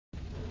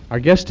Our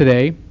guest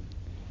today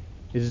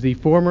is the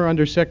former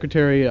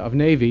Undersecretary of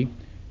Navy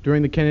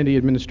during the Kennedy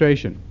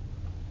administration.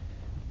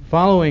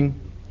 Following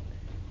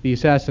the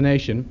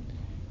assassination,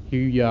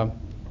 he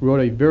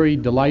wrote a very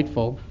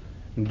delightful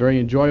and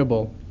very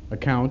enjoyable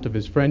account of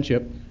his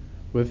friendship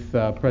with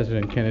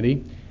President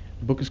Kennedy.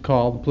 The book is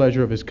called The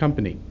Pleasure of His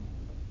Company.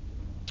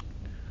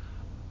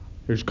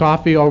 There's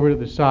coffee over to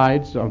the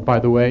sides, by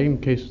the way, in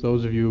case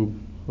those of you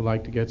would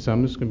like to get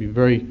some. This is going to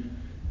be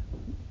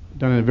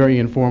done on a very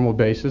informal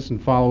basis,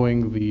 and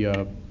following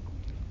the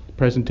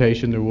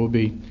presentation there will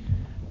be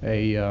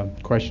a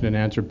question and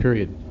answer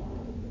period.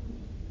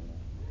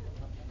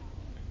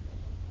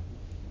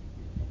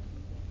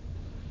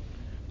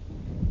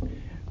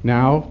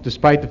 Now,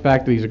 despite the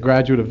fact that he's a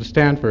graduate of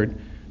Stanford,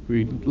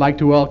 we'd like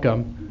to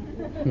welcome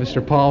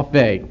Mr. Paul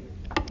Fay.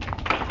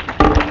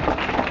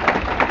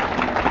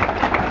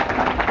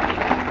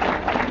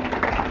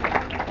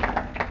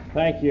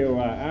 Thank you.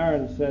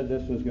 Aaron said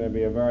this was going to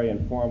be a very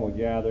informal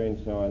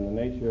gathering, so in the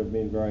nature of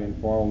being very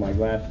informal, my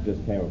glasses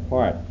just came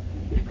apart.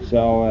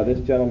 So this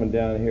gentleman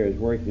down here is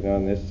working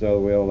on this, so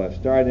we'll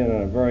start in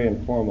on a very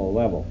informal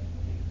level.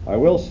 I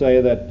will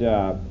say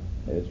that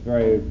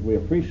we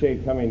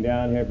appreciate coming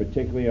down here,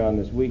 particularly on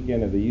this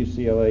weekend of the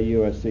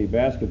UCLA-USC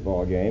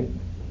basketball game,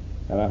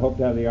 and I hope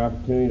to have the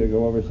opportunity to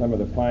go over some of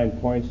the fine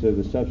points of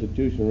the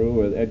substitution rule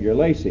with Edgar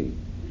Lacey.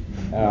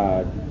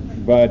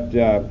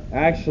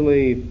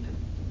 Actually,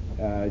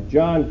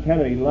 John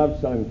Kennedy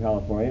loved Southern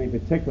California. He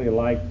particularly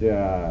liked, he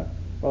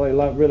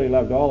really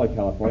loved all of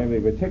California, but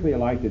he particularly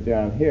liked it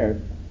down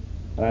here.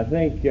 And I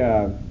think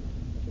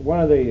one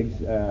of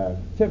the,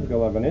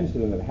 typical of an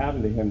incident that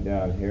happened to him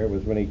down here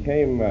was when he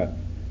came,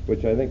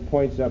 which I think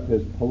points up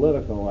his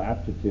political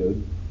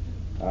aptitude.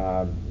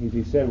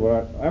 He said,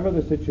 whatever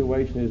the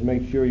situation is,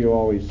 make sure you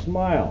always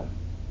smile.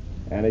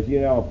 And as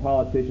you know, a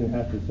politician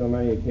has to so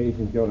many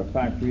occasions go to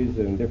factories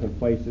and different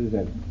places,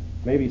 and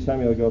maybe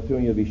somebody will go through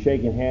and you'll be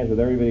shaking hands with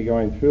everybody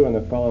going through, and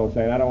the fellow will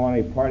say, I don't want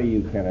any part of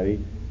you, Kennedy.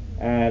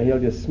 And he'll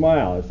just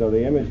smile. And so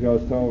the image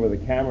goes over the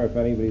camera if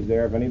anybody's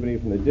there. If anybody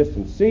from the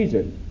distance sees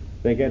it,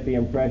 they get the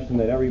impression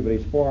that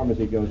everybody's for him as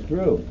he goes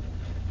through.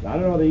 Now, I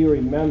don't know whether you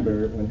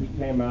remember when he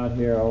came out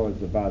here, it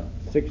was about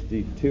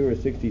 62 or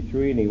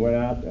 63, and he went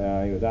out,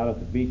 he was out at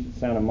the beach at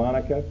Santa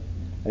Monica,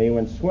 and he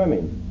went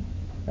swimming.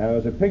 And there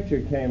was a picture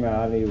came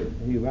out, and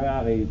he went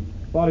out, and he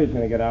thought he was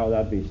going to get out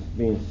without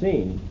being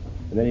seen.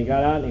 And then he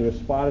got out and he was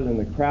spotted, and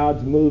the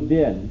crowds moved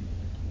in,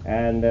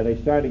 and they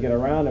started to get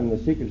around him. The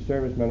Secret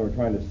Service men were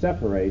trying to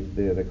separate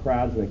the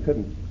crowds, and they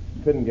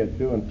couldn't get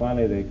through. And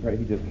finally,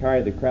 he just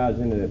carried the crowds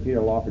into Peter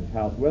Lawford's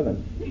house with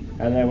him.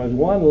 And there was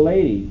one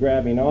lady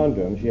grabbing onto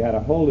him. She had a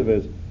hold of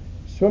his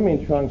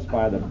swimming trunks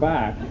by the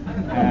back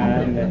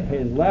and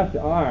his left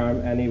arm,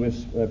 and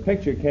the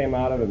picture came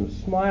out of him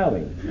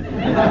smiling.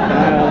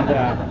 And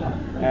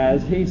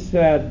as he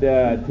said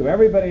to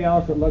everybody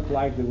else, it looked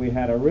like that we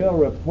had a real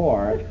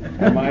rapport.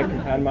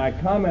 And my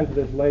comment to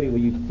this lady, will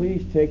you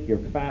please take your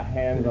fat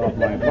hands off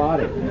my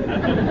body?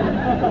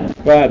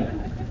 But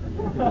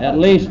at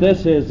least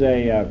this is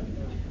this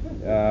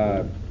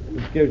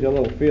gives you a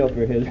little feel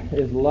for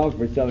his love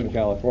for Southern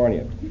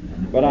California.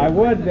 But I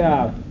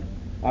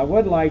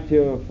would like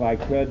to, if I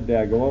could,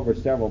 go over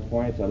several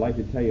points. I'd like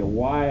to tell you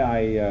why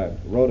I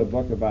wrote a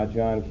book about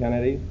John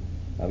Kennedy.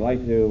 I'd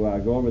like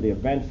to go over the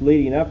events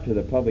leading up to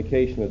the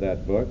publication of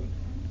that book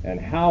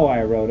and how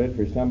I wrote it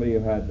for somebody who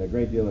had a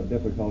great deal of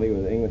difficulty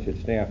with English at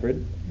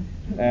Stanford,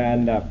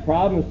 and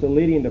problems to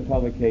leading to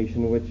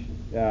publication, which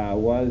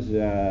was,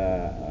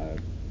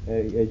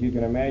 as you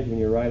can imagine, when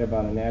you write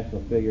about a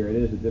national figure, it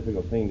is a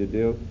difficult thing to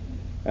do.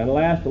 And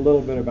last, a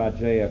little bit about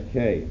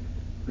JFK.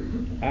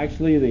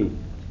 Actually, the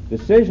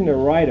decision to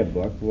write a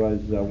book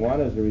was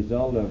one as a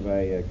result of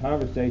a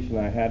conversation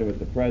I had with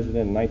the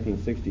president in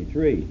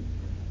 1963.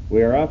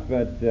 We were up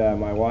at,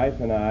 my wife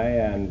and I,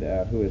 and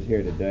who is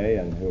here today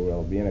and who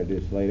will be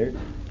introduced later.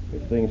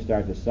 If things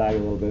start to sag a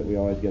little bit, we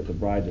always get the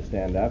bride to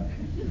stand up.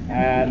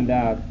 And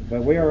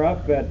but we were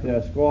up at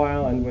Squaw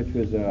Island, which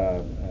was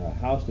a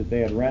house that they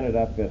had rented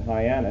up at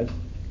Hyannis,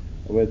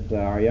 with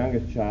our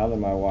youngest child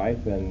and my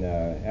wife. And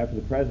after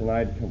the president and I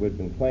had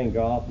been playing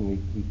golf, and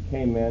he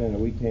came in, and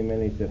we came in,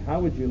 and he said, how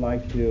would you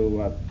like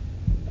to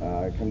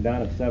come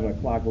down at 7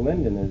 o'clock?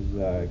 Lyndon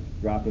is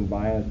dropping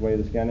by on his way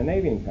to the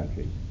Scandinavian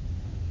countries.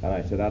 And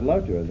I said, I'd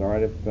love to. Is it all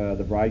right if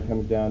the bride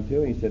comes down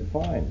too? And he said,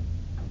 fine.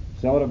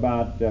 So at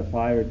about 5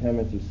 or 10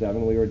 minutes of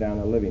 7, we were down in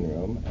the living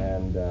room,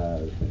 and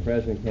the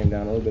president came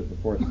down a little bit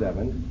before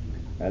 7.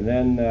 And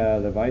then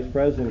the vice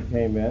president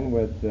came in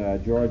with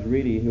George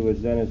Reedy, who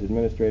was then his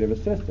administrative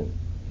assistant.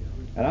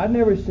 And I'd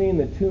never seen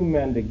the two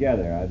men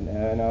together.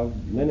 I know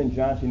Lyndon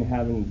Johnson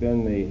having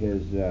been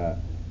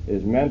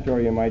his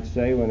mentor, you might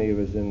say, when he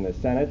was in the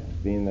Senate,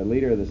 being the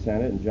leader of the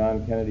Senate, and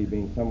John Kennedy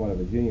being somewhat of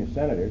a junior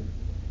senator.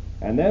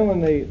 And then when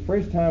the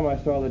first time I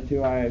saw the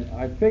two,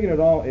 I figured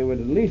it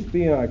would at least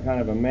be on a kind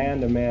of a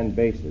man-to-man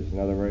basis. In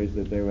other words,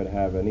 that they would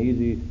have an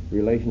easy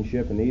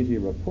relationship, an easy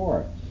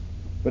rapport.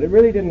 But it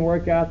really didn't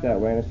work out that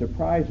way, and it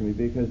surprised me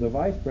because the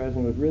vice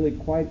president was really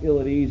quite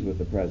ill at ease with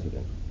the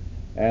president.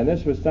 And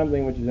this was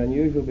something which is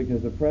unusual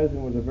because the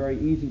president was a very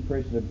easy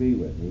person to be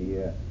with.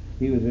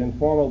 He was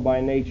informal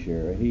by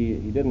nature. He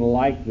didn't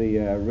like the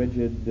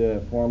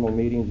rigid formal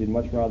meetings. He'd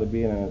much rather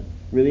be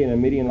really in a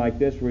meeting like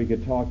this where he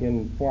could talk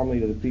informally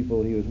to the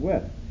people he was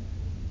with.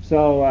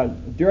 So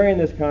during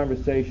this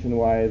conversation,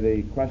 why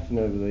the question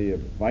of the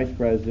vice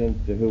president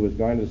who was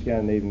going to the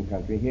Scandinavian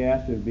country, he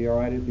asked if it would be all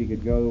right if he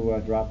could go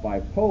drop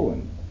by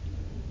Poland.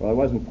 Well, I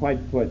wasn't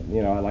quite put,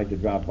 I'd like to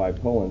drop by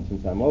Poland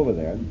since I'm over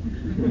there.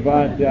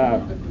 But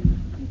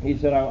he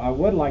said, I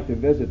would like to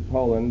visit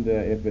Poland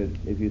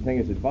if you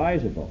think it's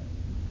advisable.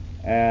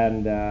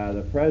 And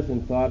the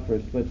president thought for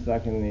a split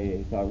second,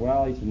 he thought,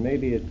 well, he said,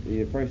 maybe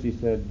first he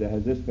said,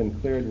 has this been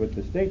cleared with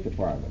the State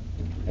Department?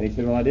 And he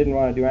said, well, I didn't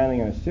want to do anything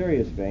in a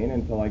serious vein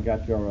until I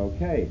got your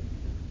okay.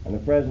 And the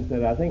president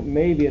said, I think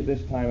maybe at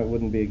this time it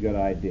wouldn't be a good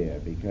idea,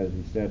 because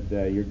he said,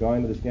 you're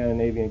going to the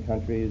Scandinavian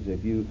countries.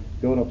 If you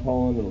go to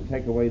Poland, it'll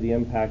take away the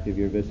impact of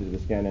your visit to the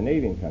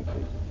Scandinavian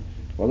countries.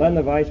 Well, then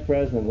the vice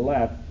president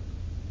left,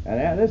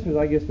 and this was,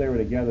 I guess they were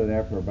together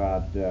there for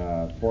about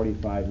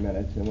 45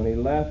 minutes. And when he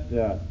left,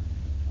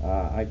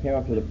 I came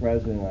up to the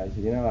president and I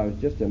said, I was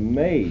just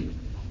amazed,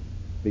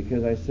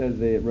 because I said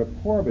the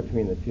rapport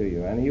between the two of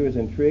you. And he was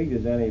intrigued,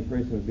 as any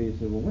person would be. He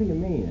said, well, what do you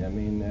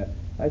mean?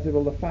 I said,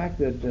 well, the fact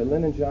that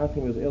Lyndon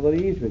Johnson was ill at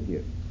ease with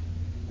you.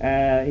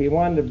 He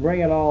wanted to bring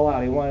it all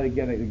out. He wanted to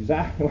get it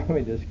exactly when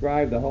we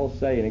described the whole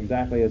saying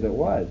exactly as it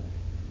was.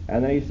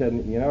 And then he said,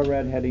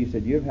 Redhead, he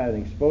said, you've had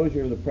an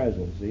exposure of the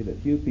presidency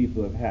that few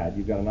people have had.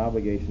 You've got an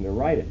obligation to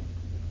write it.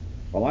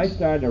 Well, I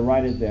started to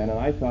write it then, and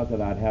I thought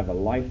that I'd have a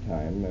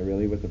lifetime,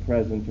 really, with the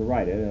president to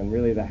write it, and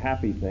really the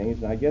happy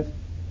things. And I guess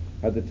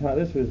at the time,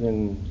 this was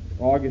in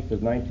August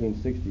of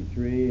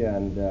 1963,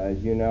 and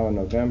as you know, in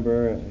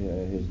November,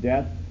 his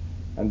death.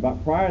 And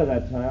prior to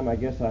that time, I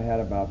guess I had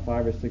about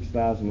 5,000 or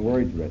 6,000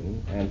 words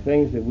written, and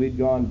things that we'd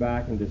gone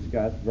back and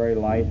discussed, very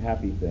light,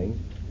 happy things.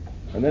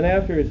 And then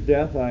after his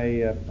death,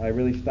 I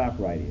really stopped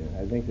writing.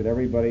 I think that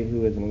everybody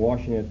who was in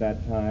Washington at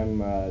that time,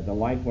 the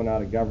life went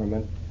out of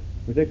government,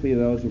 particularly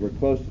those who were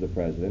close to the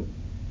president.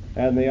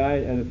 And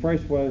the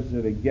first was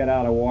to get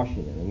out of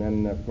Washington. And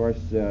then, of course,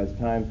 as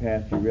time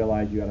passed, you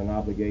realized you had an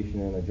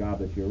obligation in the job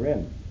that you were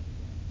in.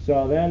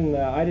 So then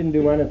I didn't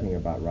do anything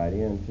about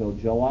writing until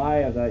July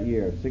of that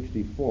year, of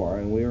 '64,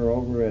 and we were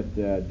over at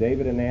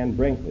David and Ann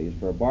Brinkley's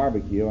for a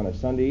barbecue on a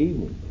Sunday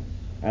evening.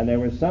 And there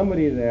was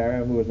somebody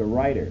there who was a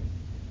writer,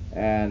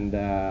 and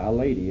a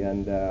lady,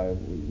 and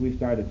we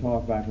started to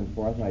talk back and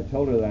forth, and I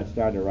told her that I'd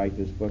started to write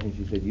this book, and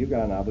she said, you've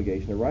got an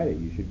obligation to write it.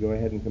 You should go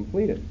ahead and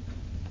complete it.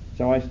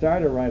 So I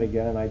started to write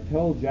again, and I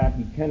told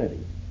Jackie Kennedy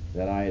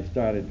that I had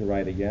started to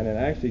write again, and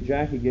actually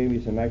Jackie gave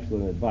me some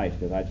excellent advice,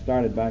 because I'd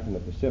started back in the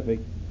Pacific,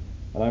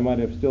 and I might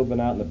have still been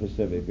out in the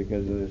Pacific,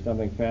 because there's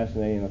something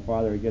fascinating. The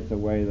farther it gets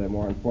away, the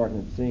more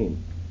important it seems.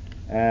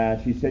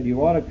 She said,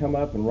 you ought to come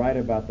up and write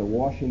about the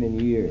Washington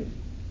years.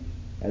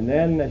 And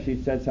then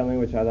she said something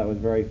which I thought was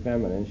very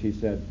feminine. She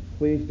said,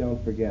 please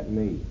don't forget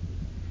me.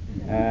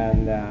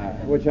 And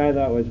which I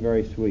thought was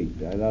very sweet.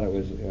 I thought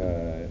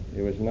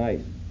it was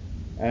nice.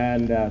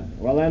 And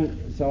well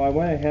then, so I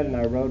went ahead and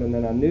I wrote, and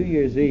then on New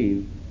Year's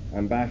Eve,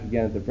 I'm back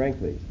again at the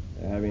Brinkley's,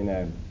 having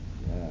a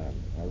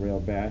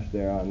real bash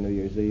there on New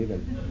Year's Eve.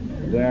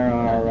 And there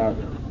are,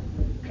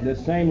 the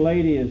same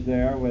lady is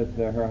there with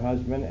her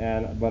husband,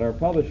 but her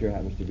publisher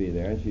happens to be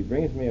there, and she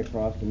brings me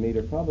across to meet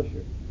her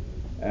publisher.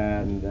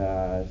 And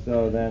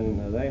so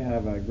then they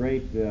have a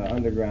great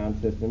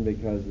underground system,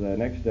 because the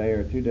next day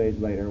or 2 days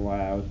later,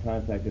 why I was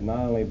contacted not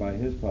only by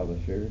his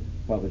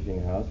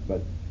publishing house,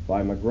 but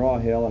by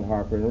McGraw-Hill and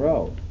Harper and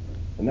Row.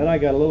 And then I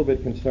got a little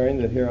bit concerned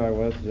that here I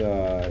was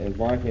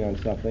embarking on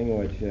something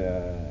which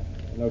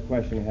no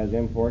question has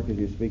import, because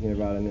you're speaking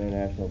about an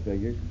international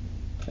figure.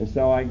 And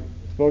so I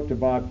spoke to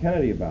Bob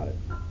Kennedy about it,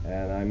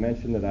 and I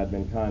mentioned that I'd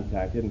been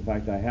contacted. In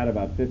fact, I had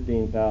about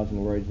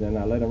 15,000 words then.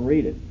 I let him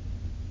read it.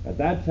 At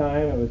that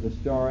time, it was a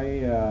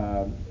story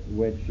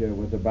which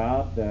was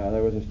about,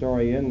 there was a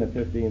story in the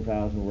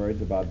 15,000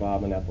 words about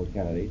Bob and Ethel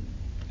Kennedy.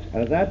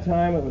 And at that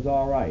time, it was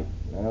all right.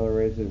 In other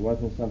words, it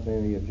wasn't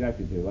something he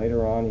objected to.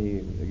 Later on, he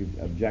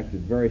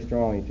objected very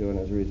strongly to it, and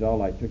as a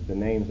result, I took the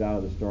names out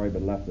of the story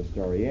but left the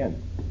story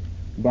in.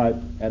 But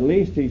at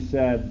least he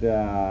said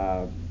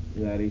that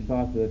he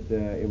thought that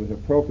it was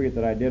appropriate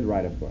that I did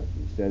write a book.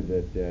 He said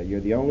that you're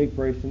the only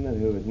person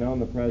who has known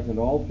the president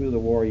all through the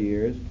war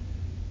years,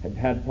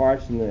 had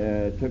parts in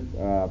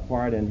took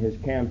part in his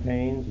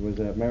campaigns, was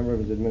a member of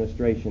his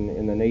administration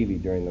in the Navy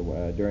during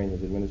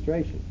his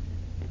administration.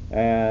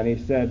 And he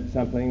said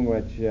something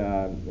which,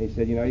 he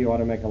said, you ought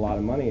to make a lot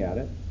of money at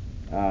it,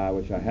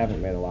 which I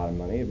haven't made a lot of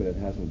money, but it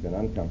hasn't been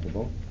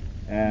uncomfortable.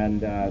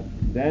 And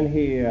then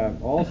he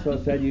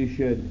also said you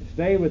should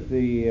stay with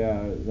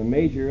the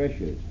major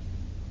issues.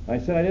 I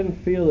said I didn't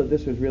feel that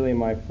this was really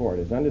my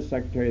forte. As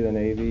Undersecretary of the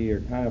Navy, you're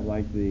kind of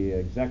like the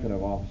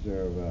executive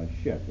officer of a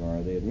ship,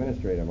 or the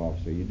administrative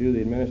officer. You do the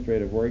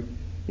administrative work.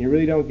 You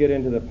really don't get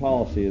into the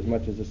policy as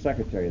much as the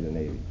Secretary of the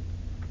Navy.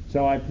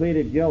 So I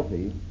pleaded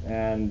guilty,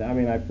 and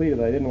I pleaded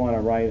that I didn't want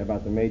to write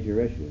about the major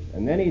issues.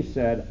 And then he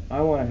said,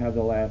 I want to have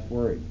the last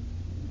word.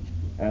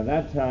 At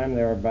that time,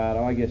 there were about,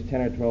 I guess,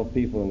 10 or 12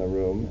 people in the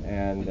room,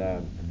 and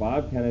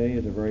Bob Kennedy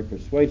is a very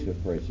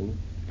persuasive person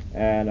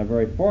and a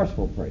very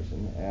forceful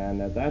person.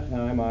 And at that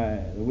time,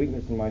 the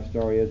weakness in my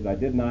story is that I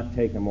did not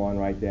take him on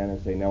right then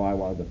and say, no, I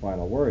wanted the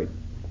final word.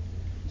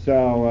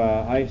 So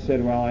I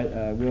said, well,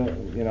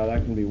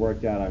 that can be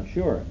worked out, I'm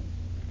sure.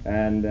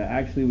 And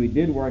actually, we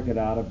did work it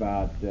out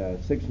about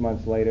 6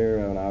 months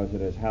later when I was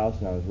at his house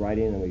and I was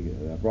writing, and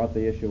we brought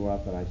the issue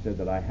up, and I said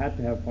that I had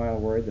to have final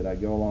word, that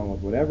I'd go along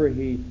with whatever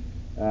he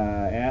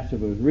asked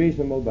if it was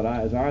reasonable, but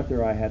as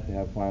Arthur, I had to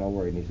have final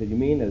word. And he said, you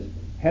mean as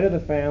head of the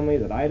family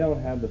that I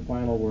don't have the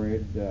final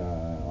word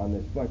on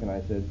this book? And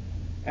I said,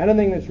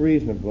 anything that's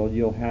reasonable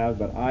you'll have,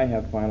 but I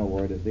have final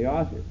word as the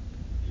author.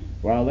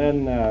 Well,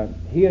 then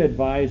he had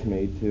advised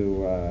me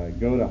to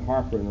go to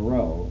Harper &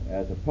 Row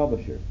as a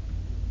publisher.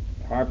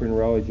 Harper &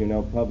 Row, as you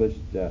know, published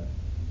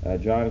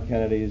John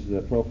Kennedy's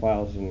The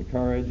Profiles in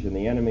Courage and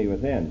The Enemy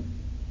Within.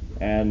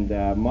 And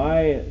my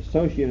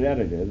associate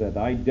editor that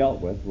I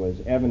dealt with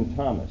was Evan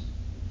Thomas.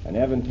 And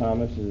Evan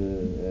Thomas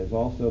is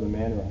also the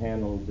man who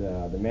handled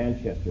the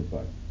Manchester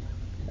book.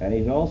 And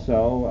he's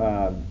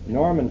also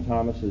Norman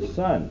Thomas's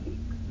son.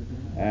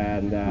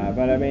 And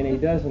but he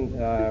doesn't,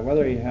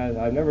 whether he has,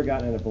 I've never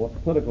gotten in a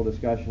political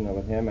discussion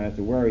with him as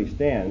to where he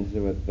stands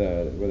with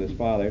his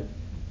father.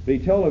 But he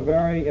told a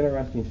very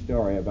interesting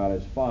story about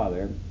his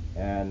father,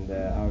 and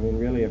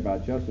really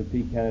about Joseph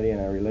P. Kennedy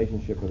and a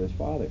relationship with his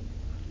father.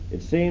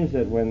 It seems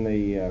that when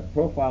the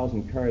Profiles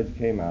in Courage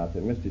came out,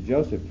 that Mr.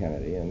 Joseph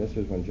Kennedy, and this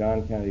was when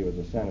John Kennedy was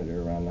a senator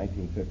around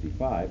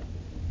 1955,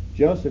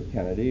 Joseph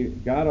Kennedy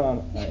got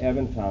on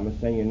Evan Thomas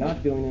saying, you're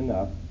not doing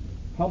enough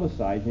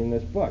publicizing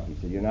this book. He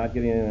said, you're not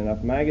getting in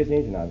enough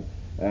magazines, you're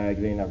not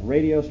getting enough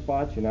radio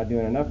spots, you're not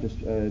doing enough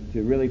to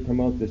really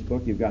promote this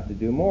book, you've got to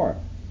do more.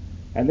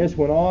 And this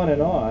went on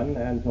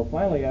until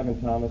finally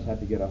Evan Thomas had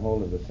to get a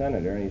hold of the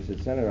senator, and he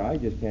said, Senator, I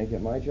just can't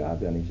get my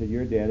job done. He said,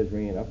 your dad is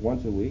ringing up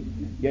once a week,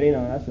 getting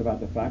on us about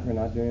the fact we're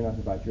not doing enough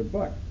about your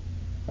book.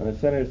 And the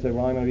senator said,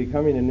 well, I'm going to be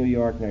coming to New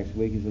York next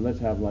week. He said, let's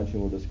have lunch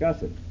and we'll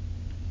discuss it.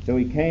 So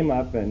he came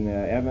up, and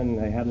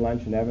they had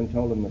lunch, and Evan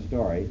told him the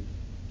story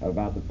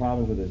about the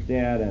problems with his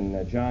dad,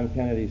 and John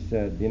Kennedy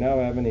said, you know,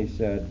 Evan, he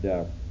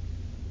said,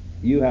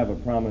 you have a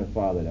prominent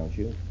father, don't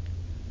you?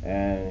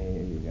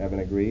 And Evan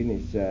agreed, and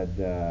he said,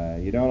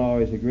 you don't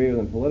always agree with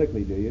him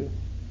politically, do you?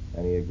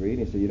 And he agreed.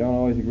 And he said, you don't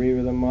always agree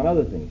with him on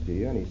other things, do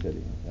you? And he said,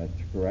 that's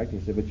correct. He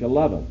said, but you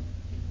love him.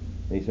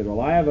 And he said,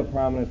 well, I have a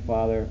prominent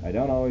father. I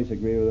don't always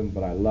agree with him,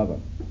 but I love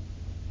him.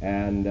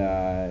 And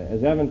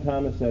as Evan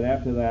Thomas said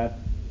after that,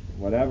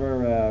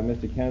 whatever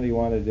Mr. Kennedy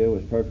wanted to do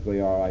was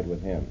perfectly all right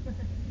with him.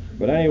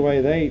 But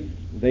anyway,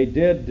 they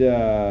did,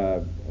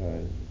 in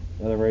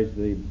other words,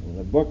 the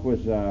book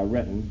was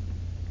written.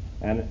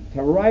 And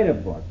to write a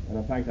book, and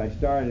in fact I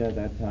started at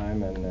that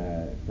time, and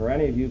for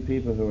any of you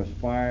people who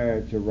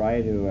aspire to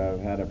write, who have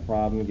had a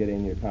problem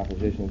getting your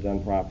compositions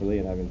done properly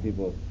and having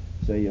people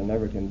say you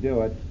never can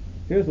do it,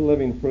 here's the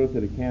living proof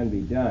that it can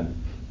be done.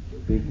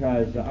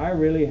 Because I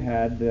really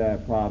had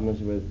problems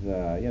with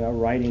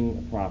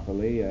writing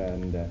properly,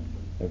 and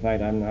in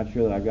fact I'm not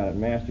sure that I've got it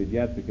mastered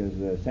yet, because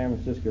the San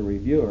Francisco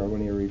Reviewer,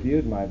 when he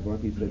reviewed my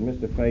book, he said,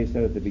 Mr. Fay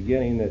said at the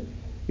beginning that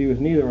he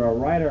was neither a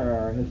writer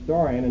or a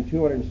historian, and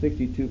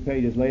 262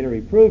 pages later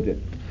he proved it.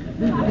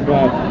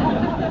 But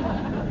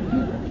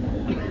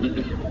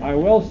I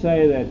will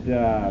say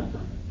that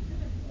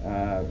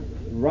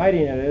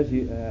writing it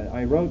is,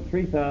 I wrote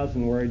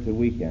 3,000 words a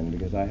weekend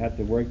because I had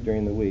to work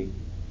during the week.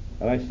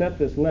 And I set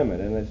this limit,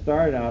 and it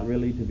started out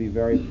really to be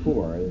very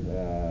poor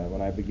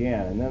when I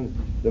began. And then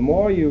the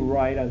more you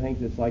write, I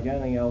think it's like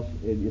anything else,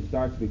 it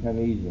starts to become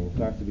easier and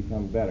starts to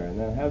become better. And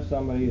then have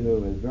somebody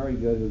who is very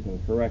good who can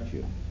correct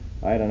you.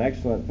 I had an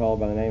excellent fellow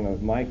by the name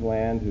of Mike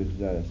Land, whose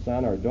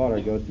son or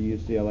daughter goes to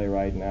UCLA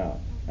right now.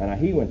 And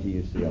he went to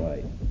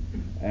UCLA.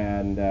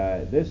 And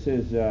this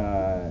is,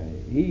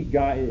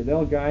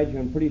 they'll guide you,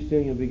 and pretty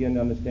soon you'll begin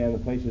to understand the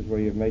places where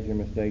you've made your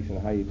mistakes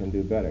and how you can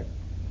do better.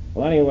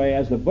 Well, anyway,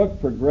 as the book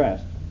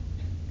progressed,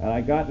 and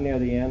I got near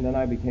the end, then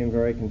I became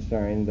very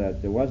concerned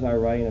that was I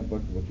writing a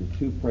book which was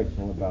too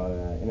personal about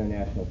an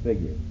international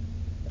figure.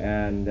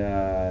 And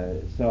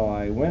so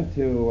I went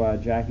to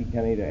Jackie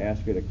Kennedy to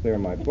ask her to clear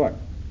my book.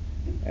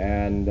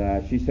 And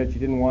she said she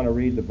didn't want to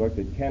read the book,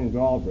 that Ken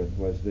Galbraith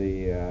was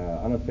the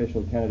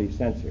unofficial Kennedy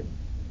censor.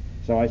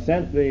 So I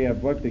sent the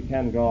book to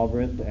Ken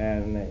Galbraith,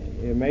 and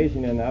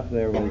amazing enough,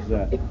 there was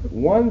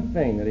one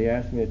thing that he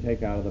asked me to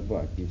take out of the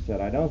book. He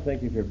said, I don't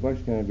think if your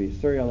book's going to be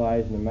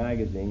serialized in a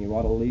magazine, you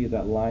ought to leave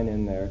that line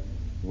in there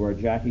where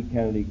Jackie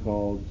Kennedy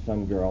called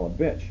some girl a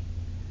bitch.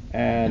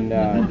 And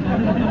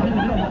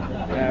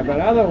but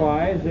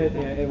otherwise,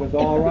 it was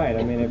all right.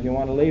 I mean, if you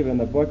want to leave it in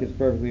the book, it's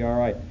perfectly all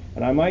right.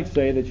 And I might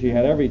say that she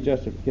had every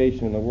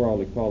justification in the world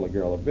to call the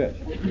girl a bitch.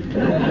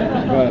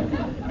 But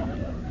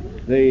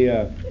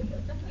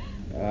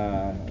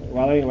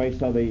well, anyway,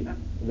 so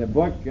the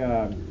book,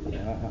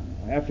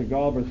 after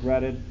Galbraith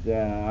read it,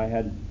 I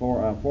had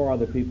four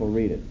other people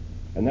read it.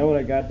 And then when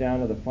it got down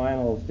to the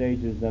final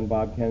stages, then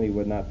Bob Kennedy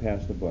would not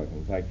pass the book.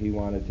 In fact, he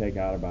wanted to take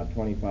out about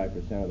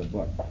 25% of the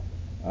book.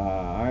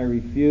 I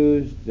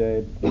refused.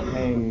 It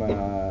became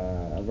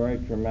a very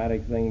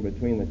traumatic thing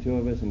between the two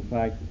of us. In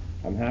fact,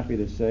 I'm happy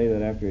to say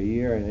that after a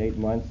year and 8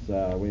 months,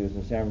 when he was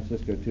in San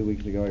Francisco 2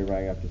 weeks ago, he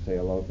rang up to say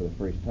hello for the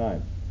first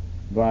time.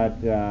 But,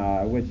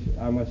 which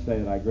I must say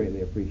that I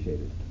greatly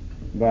appreciated.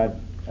 But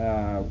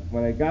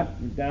when it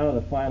got down to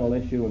the final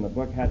issue and the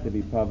book had to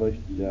be published,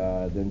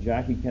 then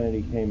Jackie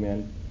Kennedy came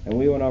in, and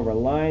we went over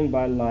line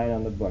by line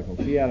on the book. And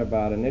she had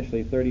about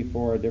initially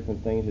 34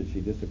 different things that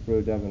she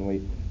disapproved of, and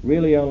we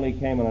really only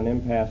came on an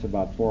impasse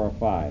about 4 or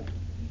 5.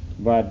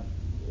 But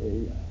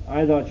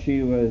I thought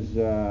she was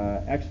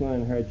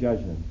excellent in her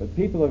judgment. But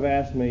people have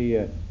asked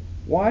me,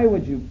 why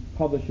would you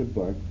publish a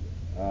book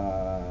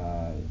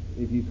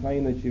if you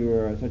claim that you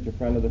are such a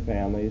friend of the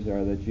families,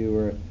 or that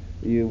you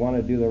want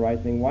to do the right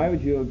thing? Why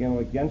would you go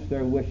against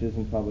their wishes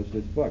and publish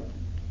this book?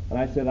 And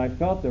I said I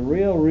felt the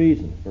real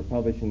reason for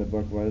publishing the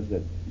book was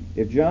that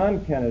if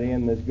John Kennedy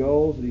and his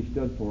goals that he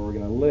stood for were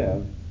going to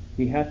live,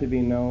 he had to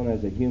be known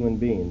as a human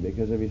being.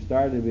 Because if he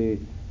started to be,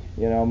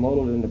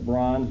 molded into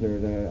bronze or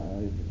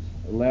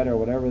lead or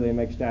whatever they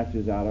make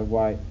statues out of,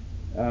 why,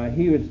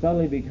 he would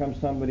suddenly become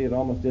somebody that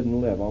almost didn't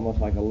live, almost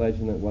like a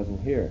legend that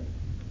wasn't here.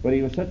 But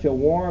he was such a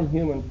warm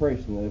human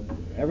person that if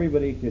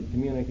everybody could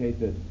communicate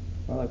that,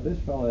 well, if this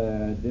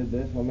fellow did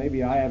this, well,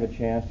 maybe I have a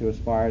chance to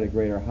aspire to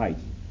greater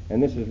heights.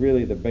 And this is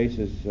really the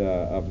basis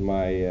of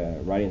my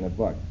writing the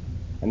book.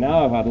 And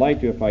now, if I'd like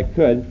to, if I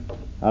could,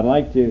 I'd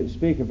like to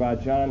speak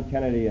about John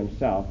Kennedy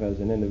himself as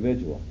an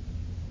individual.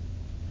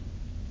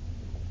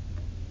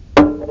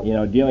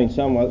 Dealing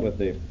somewhat with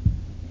the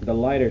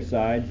lighter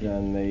sides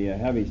and the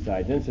heavy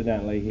sides.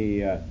 Incidentally,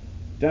 he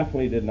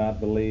definitely did not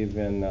believe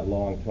in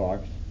long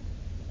talks.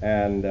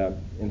 And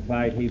in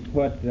fact, he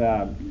felt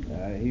that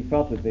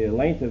the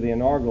length of the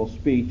inaugural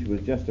speech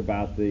was just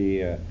about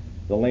the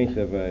length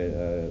of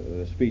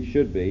a speech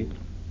should be.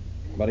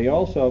 But he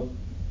also,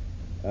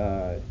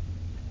 I've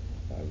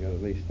got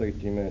at least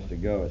 13 minutes to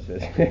go, it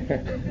says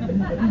here.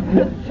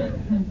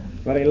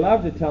 But he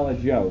loved to tell a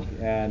joke,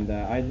 and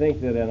I think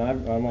that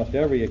on almost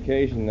every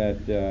occasion that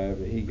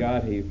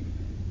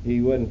he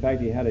would. In fact,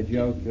 he had a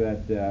joke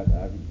that,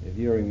 if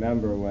you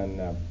remember,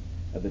 when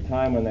at the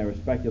time when they were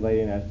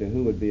speculating as to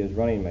who would be his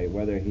running mate,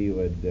 whether he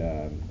would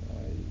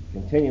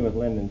continue with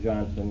Lyndon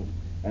Johnson,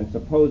 and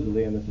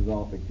supposedly, and this is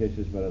all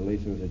fictitious, but at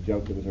least it was a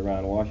joke that was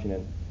around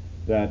Washington,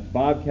 that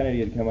Bob Kennedy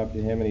had come up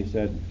to him and he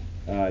said,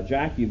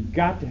 Jack, you've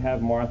got to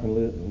have Martin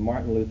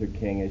Luther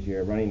King as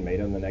your running mate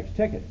on the next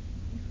ticket.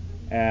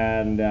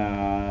 And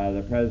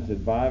the president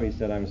said, Bob, he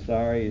said, I'm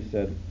sorry. He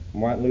said,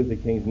 Martin Luther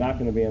King's not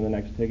going to be on the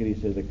next ticket. He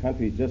said, the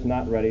country's just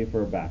not ready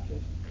for a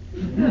Baptist.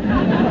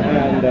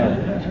 And,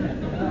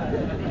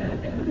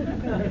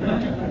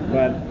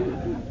 but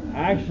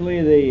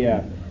actually,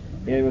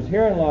 it was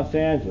here in Los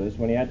Angeles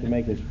when he had to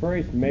make his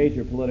first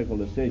major political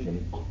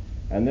decision,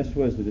 and this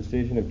was the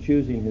decision of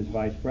choosing his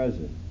vice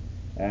president.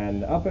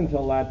 And up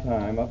until that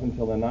time, up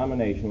until the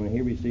nomination, when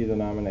he received the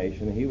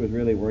nomination, he was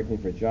really working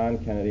for John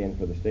Kennedy and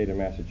for the state of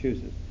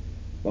Massachusetts.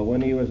 But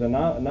when he was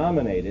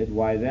nominated,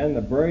 why then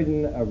the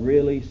burden of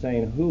really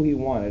saying who he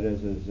wanted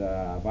as his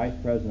vice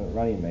president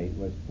running mate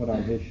was put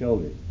on his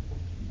shoulders.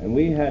 And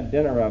we had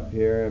dinner up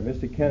here.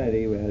 Mr.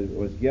 Kennedy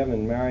was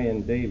given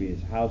Marion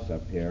Davies' house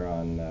up here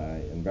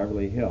in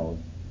Beverly Hills,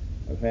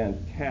 a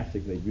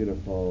fantastically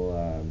beautiful,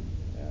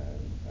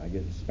 I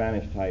guess,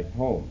 Spanish-type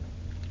home.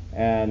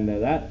 And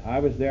I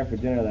was there for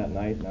dinner that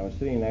night, and I was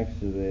sitting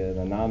next to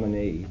the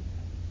nominee.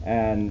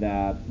 And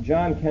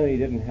John Kennedy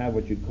didn't have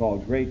what you'd call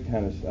great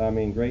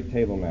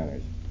table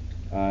manners.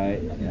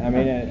 And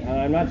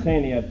I'm not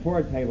saying he had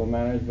poor table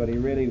manners, but he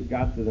really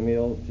got to the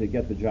meal to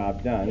get the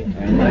job done,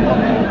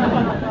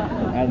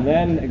 and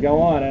then go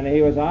on. And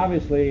he was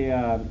obviously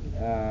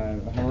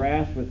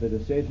harassed with the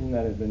decision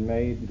that had been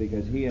made,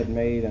 because he had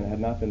made and had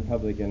not been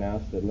publicly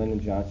announced that Lyndon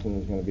Johnson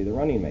was going to be the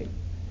running mate.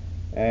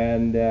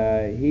 And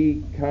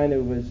he kind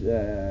of was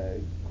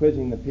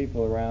quizzing the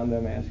people around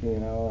him,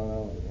 asking,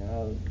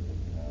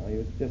 he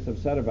was just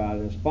upset about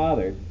it. His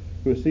father,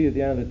 who was seated at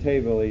the end of the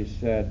table, he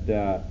said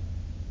to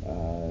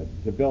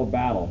Bill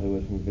Battle, who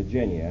was from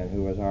Virginia and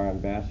who was our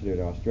ambassador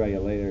to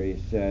Australia later, he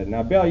said,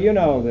 now, Bill, you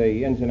know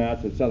the ins and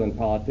outs of Southern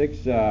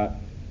politics.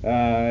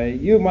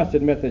 You must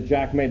admit that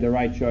Jack made the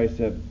right choice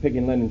of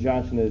picking Lyndon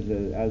Johnson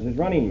as his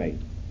running mate.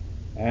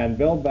 And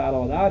Bill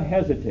Battle, without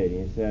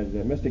hesitating, he said,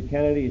 Mr.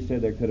 Kennedy, he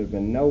said, there could have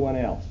been no one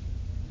else.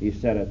 He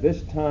said, at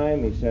this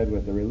time, he said,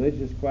 with the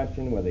religious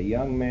question, with a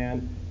young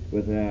man,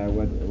 with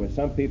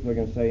some people are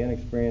going to say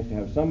inexperienced, to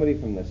have somebody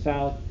from the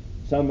South,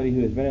 somebody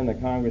who has been in the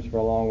Congress for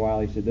a long while,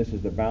 he said, this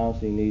is the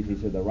balance he needs. He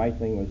said, the right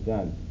thing was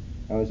done.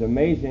 And it was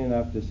amazing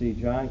enough to see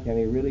John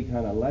Kennedy really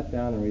kind of let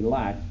down and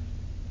relax,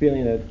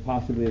 feeling that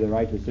possibly the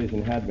right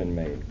decision had been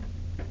made.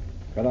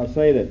 But I'll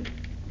say that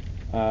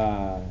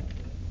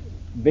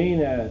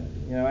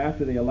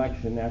after the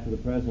election, after the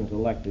president was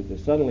elected, to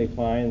suddenly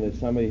find that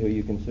somebody who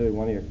you consider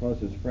one of your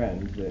closest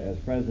friends, as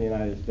President of the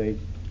United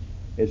States,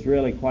 it's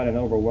really quite an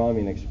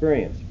overwhelming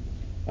experience.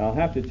 I'll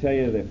have to tell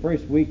you, the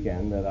first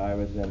weekend that I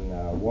was in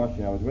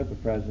Washington, I was with the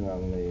president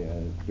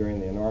during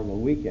the inaugural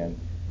weekend,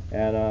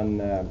 and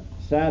on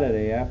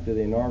Saturday after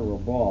the inaugural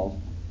balls,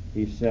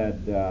 he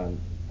said,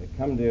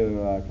 come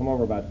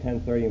over about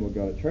 10:30 and we'll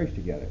go to church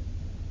together.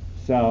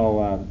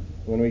 So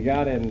when we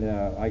got in,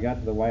 I got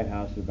to the White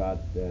House about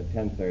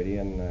 10:30,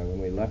 and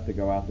when we left to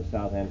go out the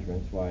south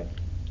entrance, I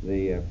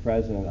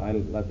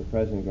let the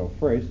president go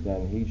first,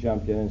 and he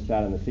jumped in and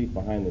sat in the seat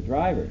behind the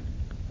driver.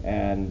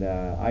 And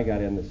I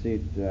got in the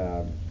seat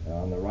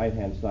on the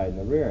right-hand side in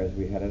the rear as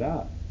we headed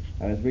out.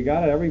 And as we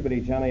got out, everybody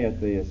generally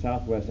at the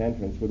southwest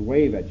entrance would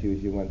wave at you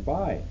as you went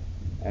by,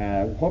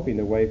 hoping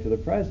to wave to the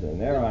president.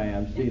 There I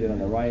am, seated on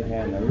the right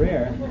hand in the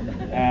rear,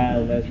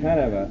 and there's kind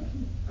of a,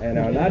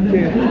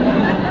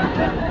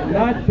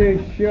 not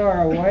too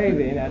sure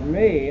waving at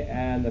me.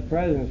 And the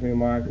president's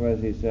remark was,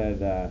 he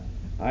said,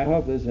 I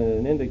hope this is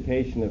an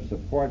indication of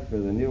support for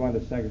the new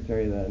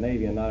Undersecretary of the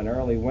Navy and not an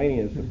early waning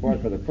of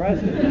support for the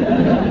President.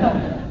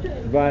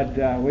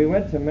 But we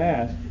went to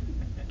Mass,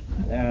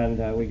 and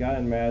we got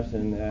in Mass,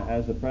 and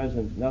as the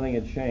President, nothing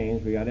had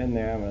changed. We got in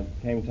there, and when it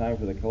came time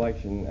for the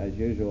collection, as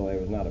usual, there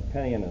was not a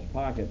penny in his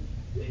pocket.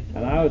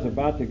 And I was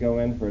about to go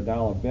in for a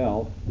dollar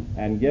bill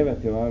and give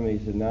it to him, and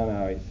he said,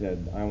 no, he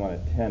said, I want a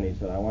 10. He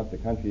said, I want the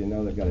country to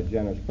know they've got a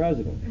generous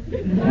president.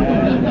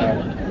 And,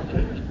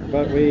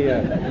 but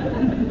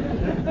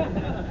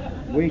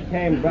we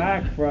came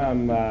back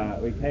from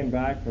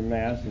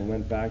Mass and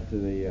went back to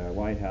the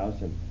White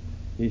House, and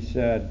he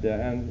said,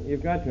 and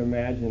you've got to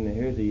imagine that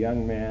here's a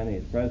young man,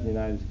 he's President of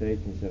the United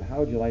States, and he said, how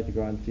would you like to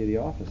go out and see the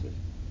offices?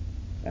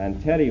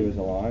 And Teddy was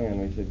along, and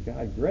we said,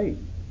 God, great.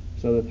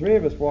 So the three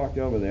of us walked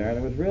over there, and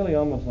it was really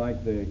almost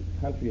like the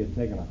country had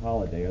taken a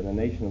holiday, or the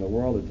nation of the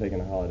world had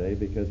taken a holiday,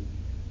 because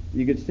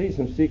you could see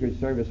some Secret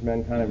Service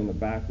men kind of in the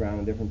background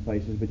in different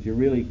places, but you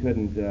really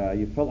couldn't,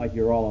 you felt like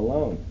you were all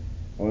alone.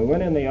 When we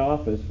went in the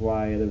office,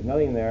 why, there was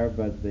nothing there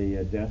but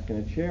the desk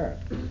and a chair.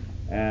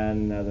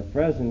 And the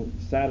president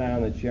sat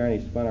down in the chair, and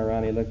he spun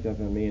around, he looked up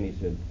at me, and he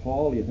said,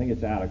 Paul, do you think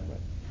it's adequate?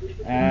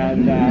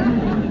 And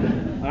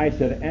I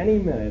said, any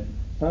minute,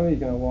 somebody's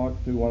going to walk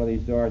through one of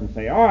these doors and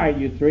say, all right,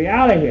 you three,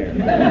 out of here.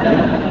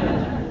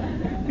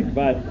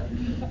 But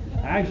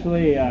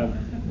actually,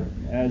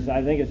 as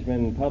I think it's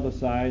been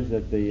publicized,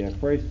 that the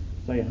first,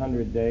 say,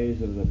 100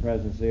 days of the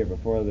presidency or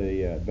before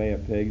the Bay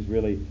of Pigs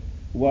really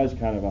was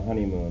kind of a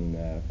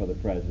honeymoon for the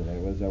president.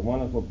 It was a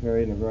wonderful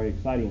period and a very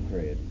exciting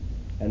period.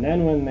 And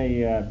then when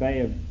the Bay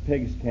of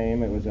Pigs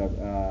came, it was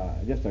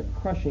just a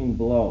crushing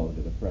blow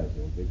to the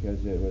president, because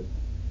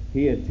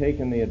he had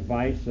taken the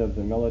advice of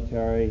the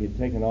military, he'd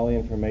taken all the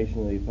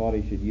information that he thought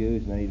he should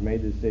use, and then he'd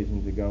made the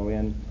decision to go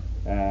in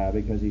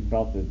because he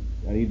felt that,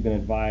 and he'd been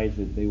advised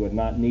that they would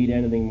not need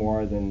anything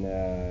more than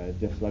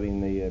just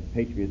letting the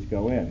Patriots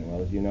go in.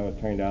 Well, as you know, it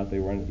turned out they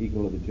weren't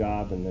equal to the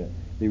job, and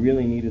they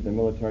really needed the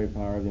military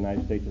power of the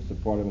United States to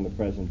support them, and the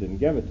president didn't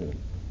give it to them.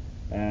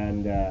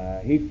 And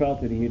he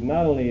felt that he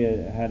not only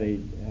had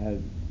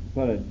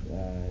put a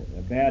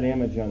bad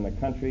image on the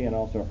country and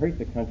also hurt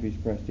the country's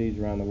prestige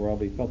around the world,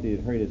 but he felt he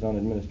had hurt his own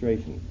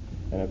administration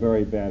in a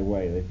very bad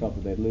way. They felt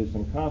that they'd lose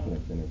some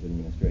confidence in his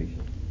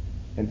administration.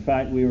 In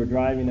fact, we were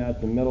driving out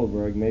to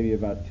Middleburg maybe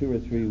about 2 or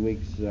 3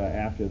 weeks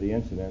after the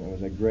incident. It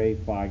was a gray,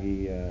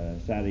 foggy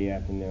Saturday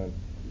afternoon.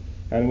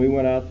 And we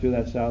went out through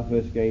that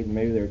southwest gate, and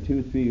maybe there were two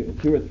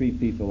or three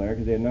people there,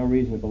 because they had no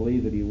reason to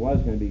believe that he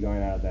was going to be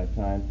going out at that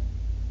time.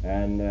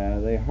 And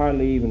they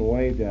hardly even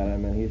waved at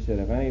him, and he said,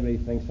 if anybody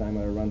thinks I'm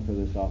going to run for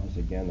this office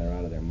again, they're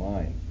out of their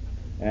mind.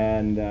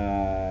 And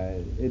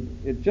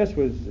it just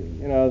was,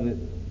 you know,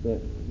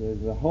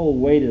 the whole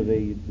weight of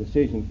the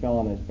decision fell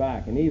on his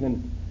back. And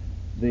even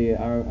I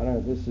don't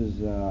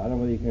know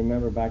whether you can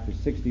remember back to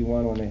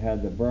 '61 when they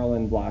had the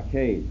Berlin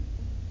blockade.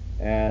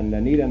 And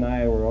Anita and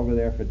I were over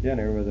there for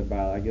dinner with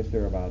I guess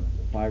there were about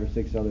 5 or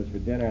 6 others for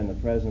dinner, and the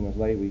president was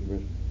late. We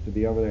were to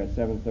be over there at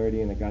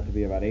 7:30, and it got to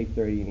be about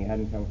 8:30, and he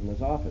hadn't come from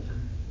his office.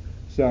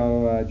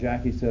 So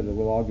Jackie said that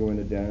we'll all go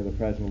into dinner. The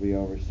president will be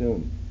over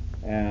soon.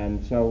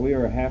 And so we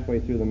were halfway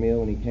through the meal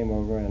when he came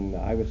over, and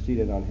I was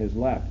seated on his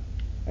left.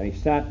 And he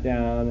sat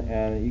down,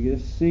 and you could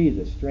just see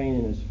the strain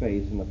in his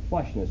face and the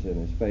flushness in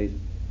his face.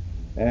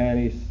 And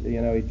he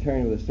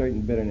turned with a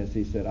certain bitterness.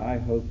 He said, I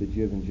hope that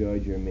you've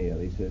enjoyed your meal.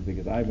 He said,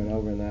 because I've been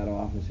over in that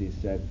office, he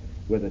said,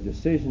 with a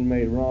decision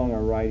made wrong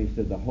or right, he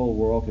said, the whole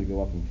world could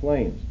go up in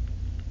flames.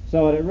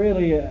 So it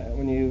really,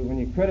 when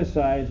you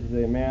criticize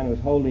the man who's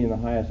holding the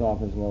highest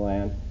office in the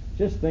land,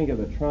 just think of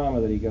the trauma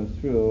that he goes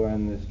through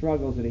and the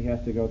struggles that he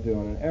has to go through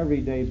on an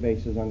everyday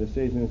basis on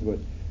decisions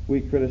which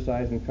we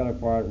criticize and cut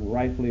apart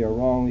rightfully or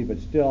wrongly, but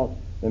still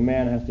the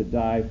man has to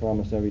die for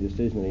almost every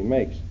decision that he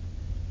makes.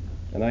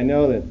 And I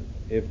know that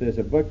if there's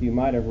a book you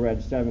might have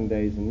read, 7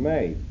 Days in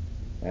May,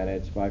 and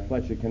it's by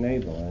Fletcher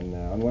Knable, and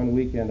on one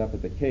weekend up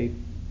at the Cape,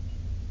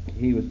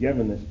 he was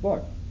given this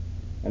book.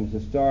 And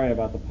it's a story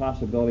about the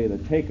possibility of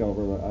the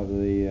takeover of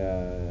the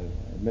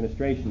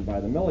administration by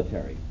the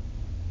military.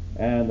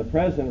 And the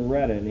president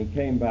read it, and he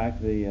came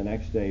back the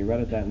next day. He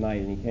read it that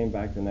night, and he came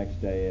back the next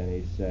day, and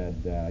he said,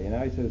 he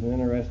said, it's an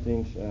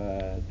interesting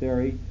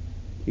theory.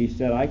 He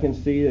said, I can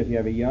see that if you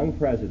have a young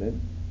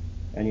president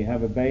and you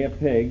have a bay of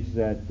pigs,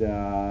 that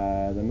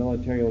the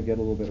military will get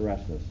a little bit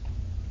restless.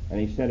 And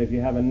he said, if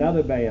you have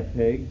another bay of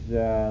pigs,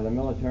 the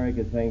military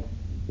could think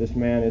this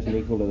man isn't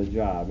equal to the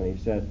job. And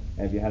he said,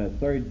 and if you had a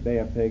third bay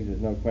of pigs,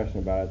 there's no question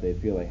about it, they'd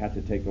feel they had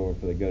to take over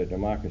for the good of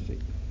democracy.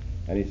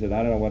 And he said,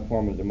 I don't know what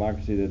form of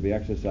democracy they'd be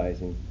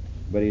exercising,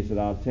 but he said,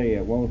 I'll tell you,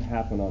 it won't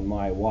happen on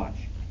my watch.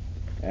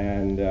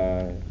 And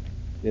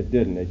it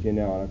didn't, as you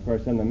know. And of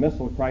course, then the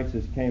missile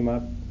crisis came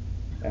up,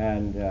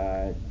 and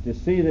to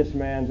see this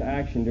man's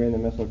action during the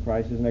missile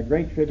crisis, and a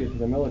great tribute to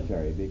the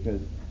military,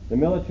 because the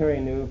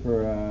military knew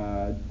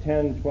for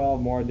 10,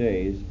 12 more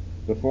days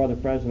before the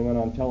president went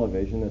on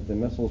television that the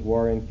missiles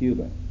were in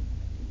Cuba.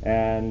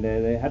 And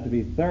they had to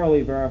be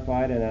thoroughly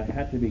verified, and it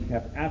had to be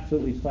kept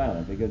absolutely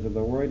silent, because if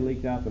the word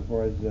leaked out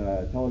before his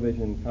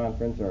television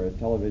conference or his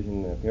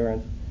television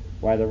appearance,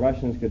 why the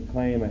Russians could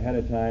claim ahead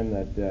of time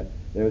that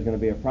there was going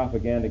to be a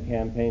propaganda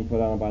campaign put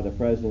on by the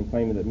president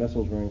claiming that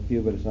missiles were in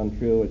Cuba. It's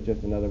untrue. It's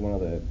just another one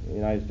of the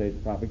United States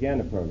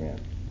propaganda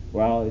programs.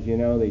 Well, as you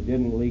know, they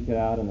didn't leak it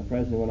out, and the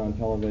president went on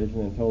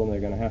television and told them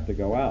they're going to have to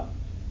go out.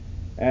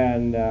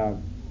 And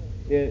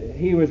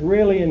he was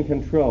really in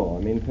control.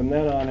 I mean, from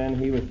then on in,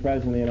 he was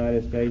president of the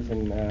United States,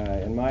 and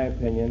in my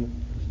opinion,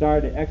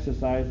 started to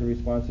exercise the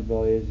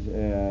responsibilities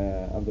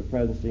of the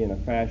presidency in a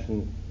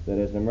fashion that,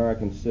 as an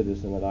American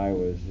citizen, that I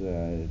was,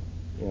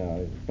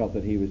 felt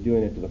that he was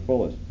doing it to the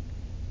fullest.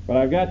 But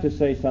I've got to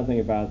say something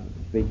about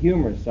the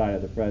humorous side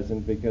of the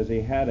president, because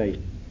he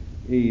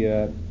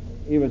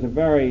was a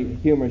very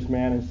humorous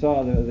man and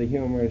saw the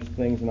humorous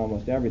things in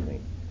almost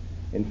everything.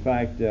 In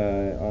fact,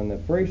 on the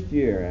first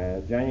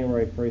year,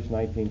 January 1st,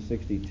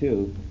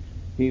 1962,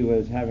 he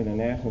was having a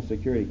National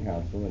Security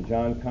Council, and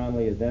John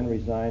Connally had then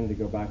resigned to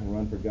go back and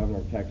run for governor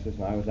of Texas,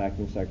 and I was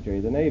acting Secretary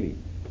of the Navy.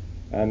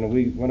 And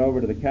we went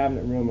over to the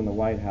cabinet room in the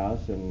White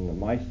House, and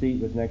my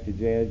seat was next to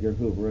J. Edgar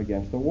Hoover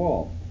against the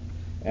wall.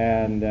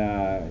 And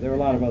there were a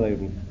lot of other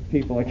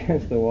people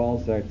against the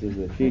wall, such as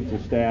the chiefs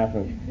of staff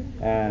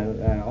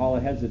and all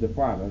the heads of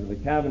departments. The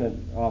cabinet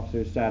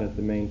officers sat at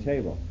the main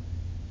table.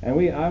 And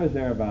I was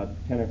there about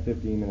 10 or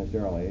 15 minutes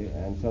early,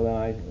 and so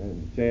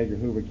then J. Edgar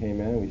Hoover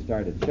came in, and we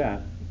started to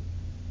chat.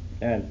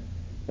 And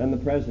then the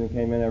president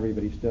came in,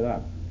 everybody stood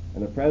up.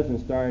 And the president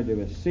started to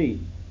his seat,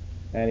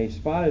 and he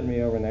spotted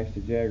me over next to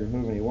J. Edgar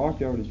Hoover, and he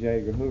walked over to J.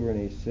 Edgar Hoover,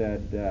 and he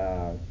said,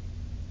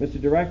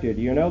 Mr. Director,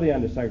 do you know the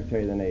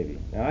Undersecretary of the Navy?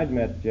 Now, I'd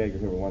met J. Edgar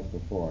Hoover once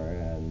before,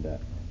 and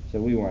so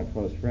we weren't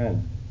close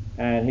friends.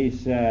 And he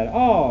said,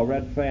 oh,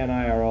 Red Fay and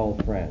I are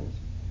old friends.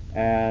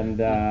 And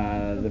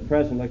the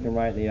president looked him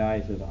right in the eye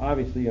and says,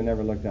 obviously you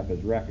never looked up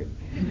his record.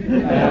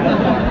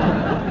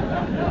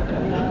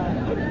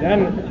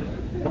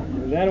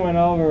 Then went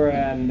over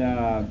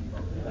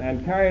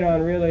and carried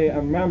on really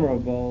a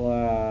memorable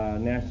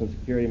National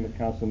Security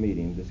Council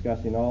meeting,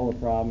 discussing all the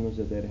problems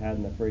that they'd had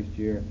in the first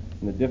year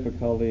and the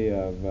difficulty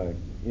of,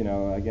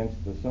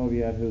 against the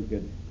Soviet, who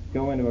could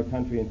go into a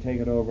country and take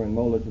it over and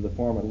mold it to the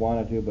form it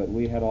wanted to, but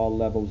we had all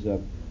levels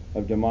of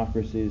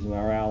democracies, and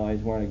our allies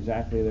weren't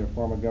exactly their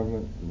form of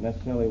government.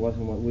 Necessarily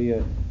wasn't what we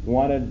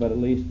wanted, but at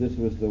least this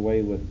was the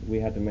way we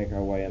had to make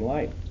our way in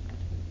life.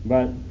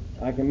 But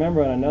I can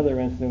remember on another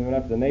incident, we went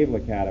up to the Naval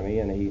Academy,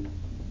 and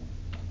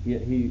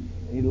he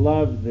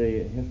loved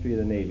the history of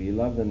the Navy. He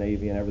loved the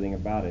Navy and everything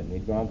about it. And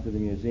he'd gone to the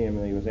museum,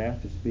 and he was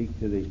asked to speak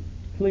to the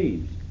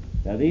plebes.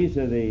 Now, these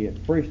are the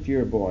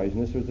first-year boys,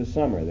 and this was the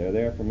summer. They're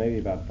there for maybe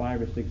about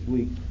 5 or 6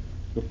 weeks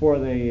before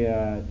they,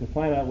 to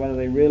find out whether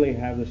they really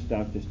have the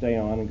stuff to stay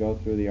on and go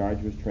through the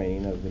arduous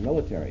training of the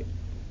military.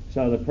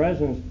 So the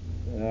presidents,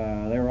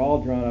 they were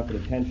all drawn up at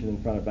attention in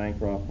front of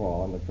Bancroft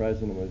Hall, and the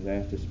president was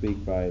asked to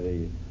speak by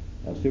the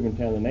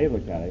superintendent of the Naval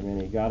Academy,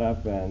 and he got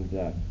up and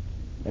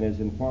in his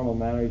informal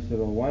manner he said,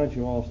 well, why don't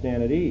you all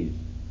stand at ease?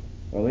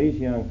 Well, these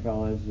young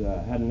fellas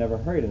had never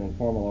heard an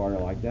informal order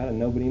like that, and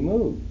nobody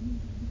moved.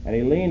 And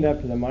he leaned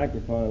up to the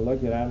microphone and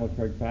looked at Admiral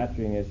Kirkpatrick,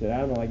 and he said,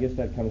 Admiral, I guess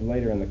that comes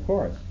later in the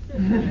course.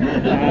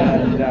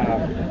 And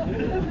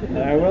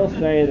I will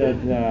say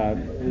that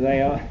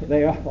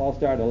they all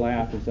started to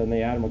laugh, and suddenly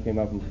the Admiral came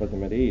up and put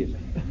them at ease.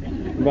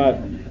 But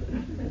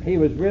he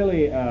was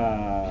really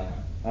a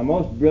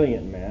most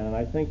brilliant man, and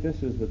I think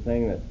this is the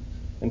thing that,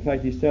 in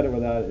fact, he said it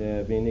without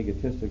being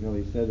egotistical.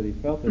 He said that he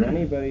felt that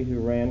anybody who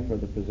ran for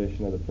the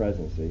position of the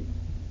presidency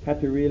had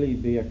to really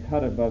be a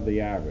cut above the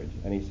average.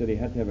 And he said he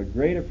had to have a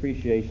great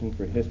appreciation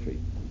for history,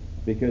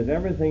 because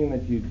everything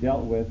that you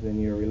dealt with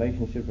in your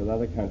relationship with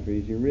other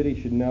countries, you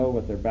really should know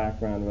what their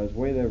background was, the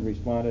way they've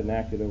responded and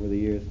acted over the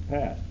years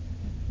past.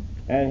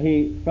 And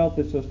he felt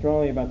this so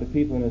strongly about the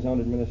people in his own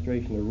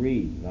administration to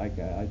read. Like,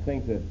 I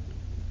think that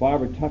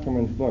Barbara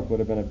Tuckerman's book would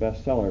have been a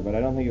bestseller, but I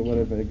don't think it would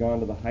have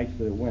gone to the heights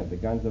that it went, The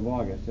Guns of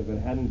August, if it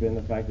hadn't been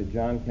the fact that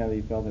John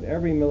Kennedy felt that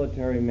every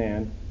military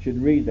man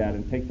should read that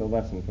and take the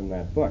lesson from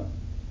that book.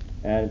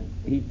 And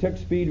he took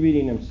speed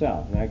reading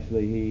himself. And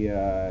actually,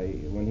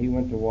 when he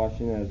went to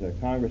Washington as a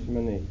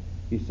congressman,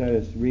 he said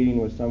his reading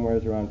was somewhere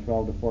around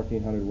 12 to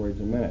 1,400 words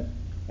a minute.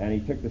 And he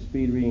took the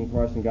speed reading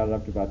course and got it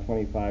up to about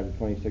 25 to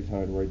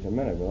 2,600 words a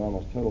minute with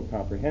almost total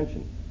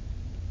comprehension.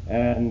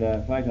 And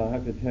in fact, I'll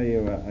have to tell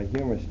you a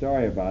humorous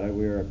story about it.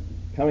 We were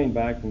coming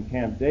back from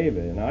Camp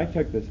David, and I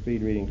took the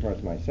speed reading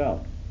course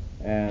myself.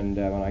 And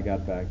when I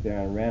got back there,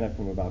 and ran it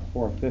from about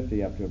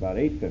 450 up to about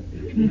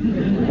 850,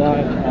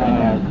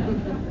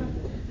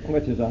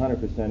 which is a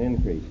 100%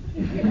 increase.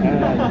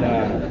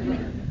 And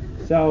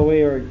so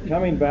we were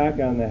coming back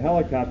on the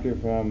helicopter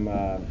from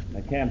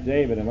Camp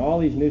David, and all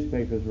these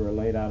newspapers were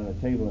laid out on a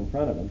table in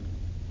front of him.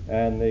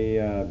 And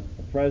the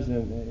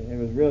president, it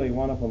was really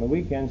wonderful. On the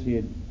weekends,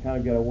 he'd kind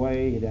of get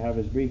away. He'd have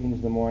his briefings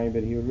in the morning,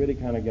 but he would really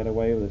kind of get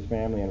away with his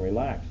family and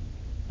relax.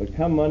 But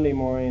come Monday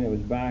morning, it was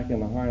back in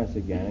the harness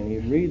again, and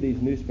he'd read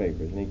these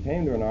newspapers. And he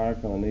came to an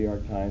article in the New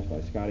York Times by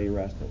Scotty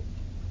Reston.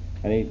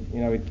 And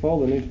he'd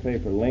fold the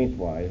newspaper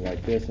lengthwise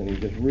like this, and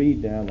he'd just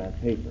read down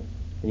that paper.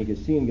 And you could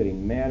see him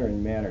getting madder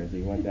and madder as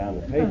he went down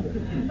the paper.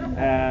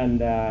 And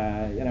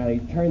he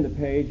turned the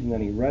page, and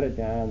then he read it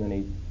down, and then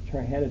he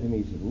handed it to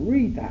me. He said,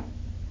 "Read that."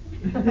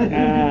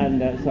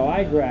 And so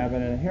I grab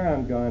it, and here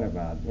I'm going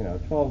about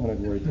 1,200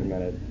 words a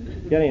minute,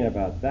 getting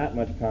about that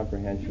much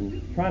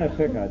comprehension, trying to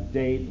pick a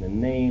date and a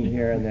name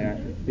here and there.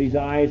 These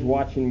eyes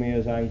watching me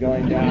as I'm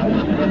going down.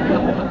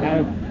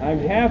 And I'm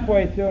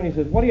halfway through, and he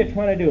says, "What are you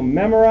trying to do?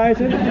 Memorize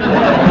it?"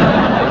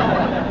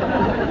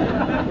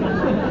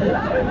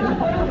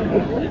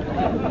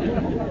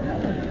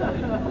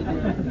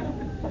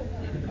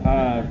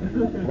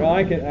 Well,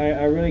 I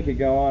really could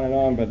go on and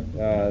on, but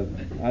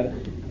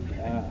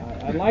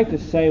I'd like to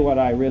say what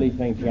I really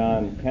think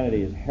John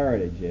Kennedy's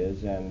heritage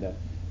is, and in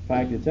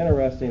fact, it's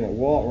interesting that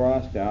Walt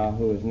Rostow,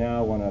 who is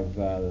now one of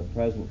the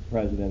present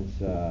president's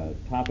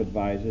top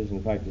advisors,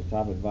 in fact, his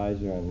top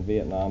advisor in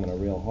Vietnam and a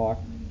real hawk,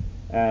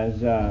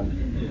 as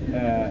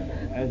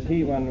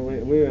he, when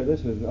we were,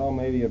 this was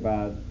maybe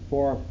about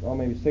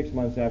maybe 6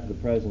 months after the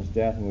president's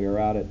death, and we were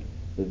out at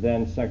the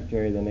then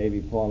Secretary of the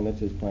Navy, Paul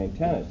Nitz's, playing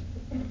tennis.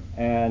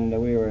 And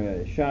we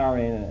were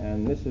showering,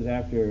 and this is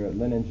after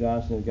Lyndon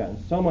Johnson had gotten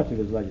so much of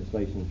his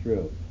legislation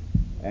through.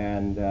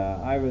 And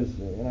I was,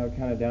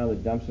 kind of down in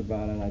the dumps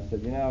about it, and I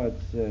said,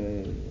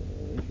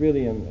 it's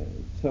really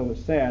so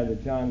sad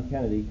that John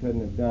Kennedy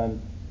couldn't have done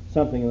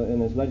something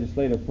in his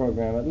legislative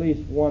program at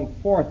least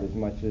 1/4 as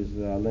much as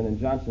Lyndon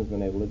Johnson's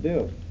been able to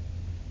do.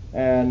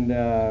 And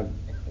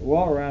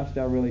Walt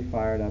Rostow really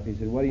fired up. He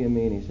said, "What do you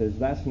mean?" He says,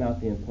 "That's not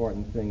the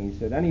important thing." He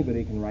said,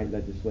 "Anybody can write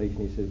legislation."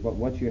 He says, "But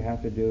what you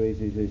have to do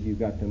is, you've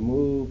got to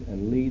move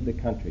and lead the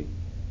country."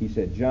 He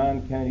said,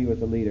 "John Kennedy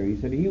was a leader." He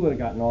said, "He would have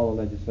gotten all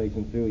the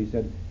legislation through." He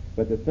said,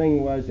 "But the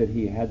thing was that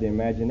he had the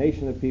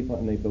imagination of people,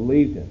 and they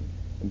believed him.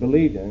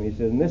 And he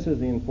said, and this is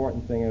the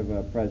important thing of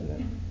a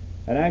president.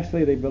 And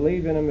actually, they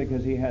believed in him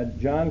because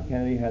John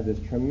Kennedy had this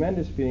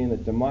tremendous feeling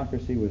that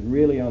democracy was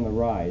really on the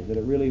rise, that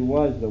it really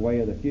was the way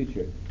of the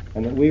future,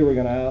 and that we were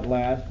going to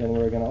outlast and we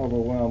were going to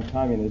overwhelm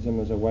communism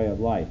as a way of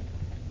life."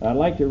 And I'd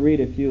like to read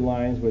a few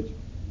lines which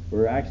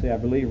were actually, I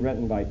believe,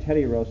 written by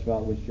Teddy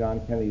Roosevelt, which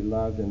John Kennedy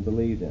loved and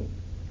believed in.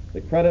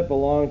 "The credit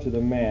belongs to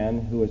the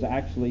man who is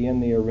actually in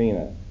the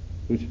arena,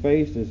 whose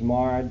face is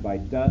marred by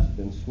dust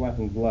and sweat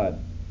and blood,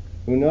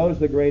 who knows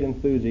the great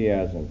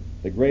enthusiasm,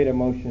 the great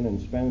emotion, and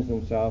spends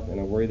himself in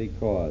a worthy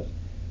cause,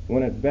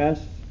 when at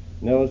best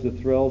knows the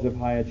thrills of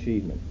high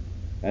achievement,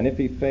 and if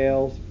he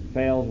fails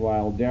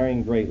while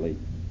daring greatly,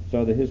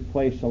 so that his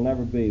place shall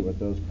never be with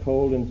those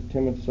cold and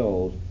timid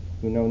souls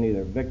who know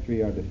neither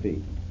victory or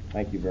defeat."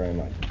 Thank you very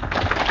much.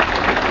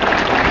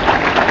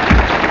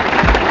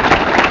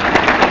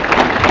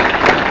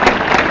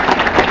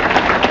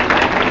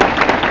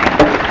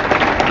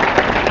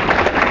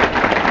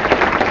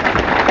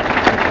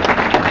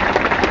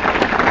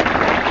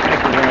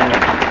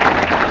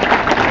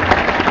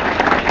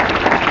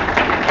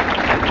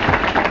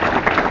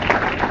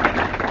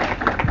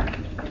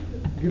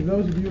 Give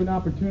those of you an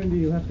opportunity.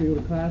 You have to go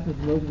to classes,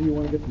 and those of you who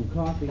want to get some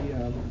coffee,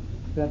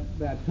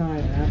 that time,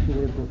 and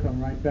afterwards we'll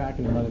come right back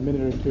in about a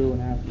minute or two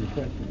and ask you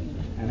questions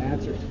and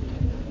answers.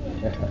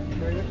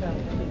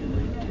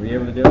 Were you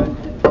able to do it?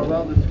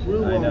 Well, the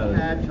screw won't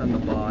catch on the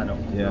bottom.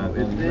 Yeah,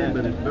 So it's in,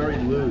 but it's very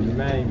loose.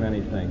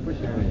 Many thanks.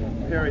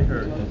 Perry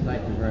Hurst.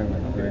 Thank you very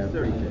much. Okay,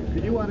 sir.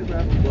 Could you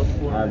autograph a book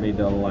for me? I'd be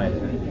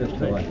delighted. Just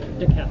delighted.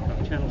 Dick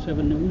Hathcock, Channel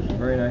 7 News.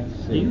 Very nice to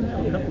Do see you you.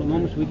 have a couple of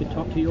moments we could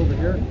talk to you over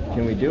here?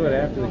 Can we do it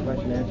after the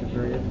question and answer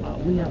period?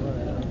 We have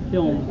a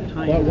film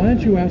time. Well, why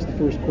don't you ask the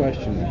first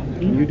question?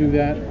 Can you do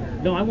that?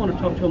 No, I want to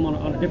talk to him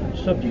on a different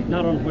subject,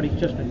 not on what he's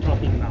just been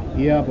talking about.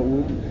 Yeah, but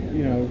we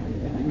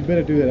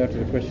better do that after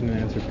the question and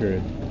answer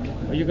period.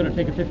 Are you going to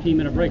take a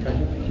 15-minute break, are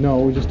you? No,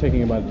 we're just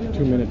taking about a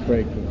 2-minute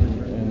break,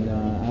 and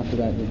after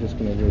that we're just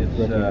going to do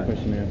the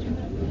question and answer.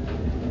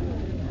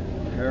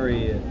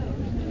 Perry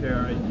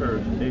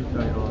Hurst,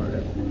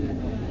 H-I-R-S.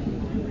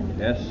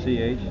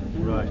 S-C-H?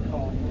 Right.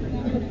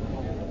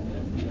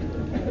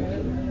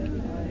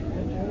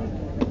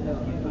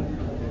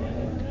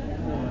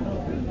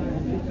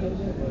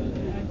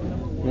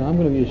 You know, I'm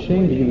going to be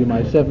ashamed to give you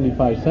my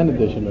 75-cent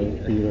edition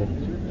for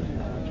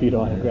you to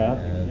autograph.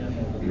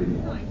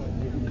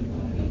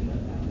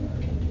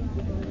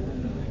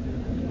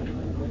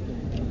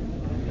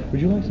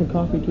 Would you like some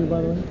coffee too,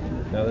 by the way?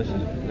 No, this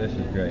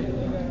is great.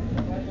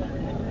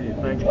 Hey,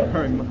 thank you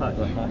very much.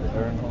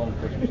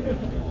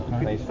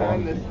 Could you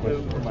sign this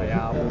too for my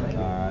album?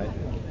 All right.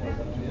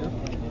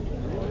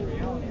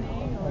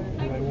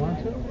 Do I want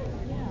to?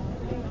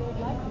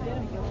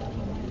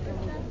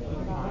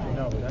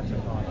 No, that's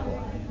impossible.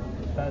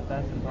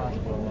 That's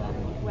impossible.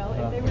 Well, if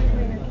they were to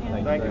bring their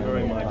candy. Thank you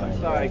very much. I'm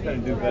sorry I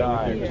couldn't do better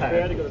with your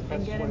time. to go to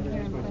Texas one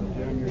day with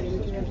your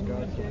sister's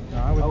godson. No,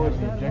 I would have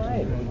the objection.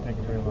 It wouldn't take a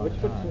very long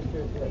time.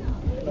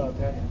 No,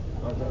 Pat.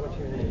 What's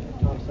your name?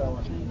 Tom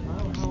Seller.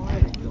 I'm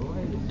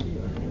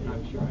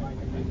sure I know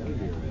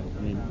you're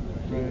in.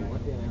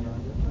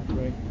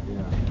 Right.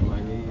 Yeah, my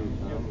name is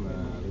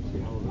let's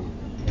see, how old are you?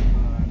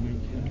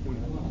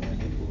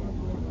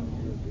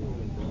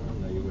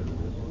 No, you wouldn't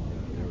have this one.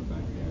 They were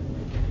back there.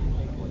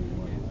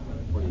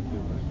 41, 42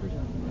 when I first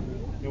met you.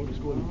 I went to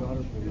school with your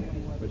daughter for you.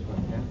 Which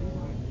one, Kathy?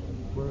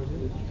 Where is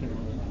it?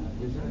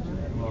 Is that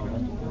right? Well,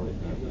 that's really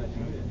nice.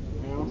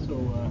 And also,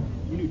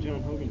 you knew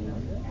John Hogan,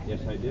 right?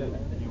 Yes, I did.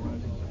 He was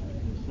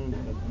his son,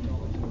 but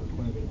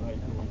quite a bit about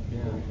you.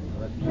 Yeah,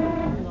 that's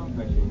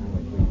actually how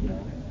I do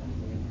that.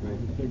 Great.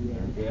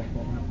 Yeah.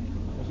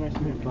 It's nice to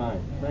meet you.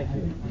 Fine, thank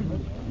you.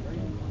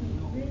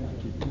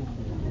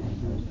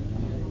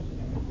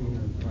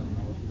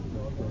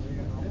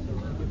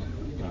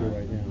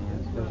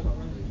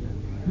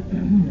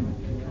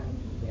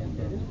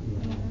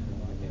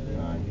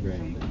 All right,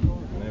 great.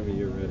 Whenever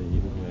you're ready, you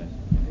can rest.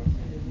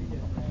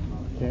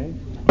 Okay.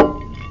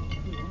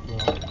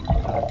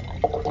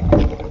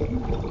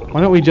 Why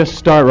don't we just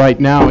start right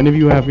now? And if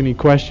you have any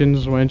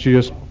questions, why don't you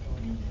just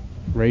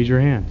raise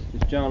your hand?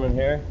 This gentleman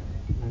here.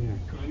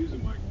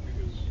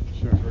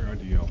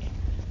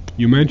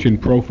 You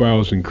mentioned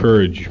profiles in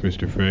courage,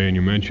 Mr. Fay, and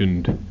you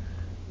mentioned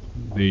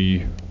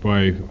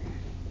by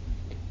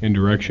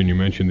indirection, you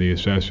mentioned the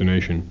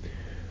assassination.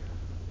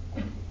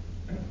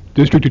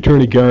 District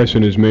Attorney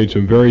Garrison has made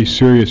some very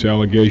serious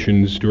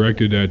allegations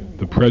directed at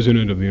the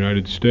President of the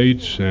United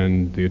States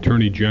and the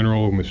Attorney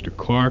General, Mr.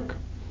 Clark,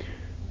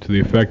 to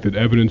the effect that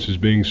evidence is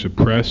being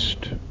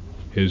suppressed,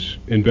 his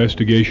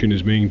investigation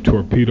is being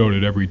torpedoed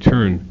at every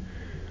turn.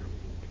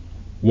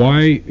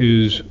 Why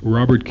is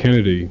Robert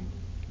Kennedy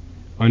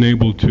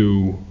unable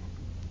to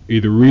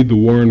either read the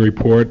Warren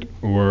report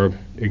or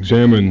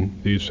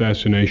examine the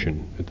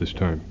assassination at this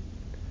time?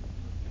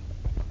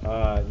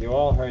 You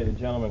all heard the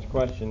gentleman's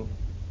question,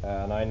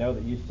 and I know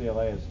that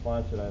UCLA has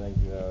sponsored, I think,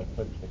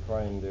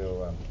 according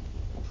to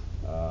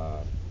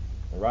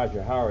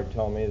Roger Howard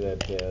told me that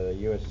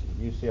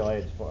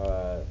UCLA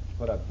had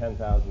put up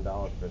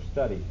 $10,000 for a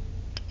study.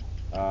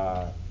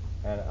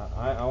 And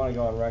I want to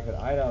go on record,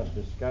 I don't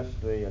discuss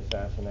the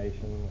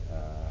assassination.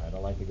 I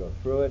don't like to go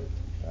through it.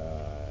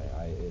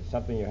 It's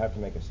something you have to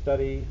make a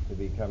study to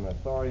become an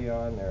authority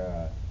on.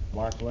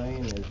 Mark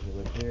Lane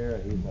was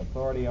here. He's an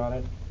authority on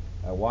it.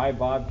 Why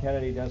Bob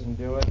Kennedy doesn't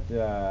do it,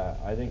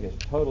 I think it's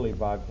totally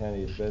Bob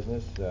Kennedy's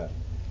business.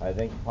 I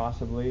think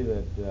possibly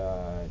that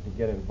to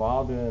get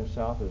involved in it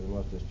himself is the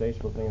most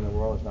distasteful thing in the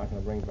world. It's not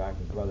going to bring back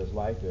his brother's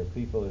life. There are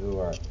people who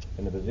are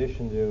in a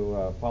position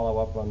to follow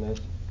up on this,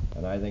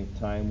 and I think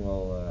time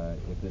will,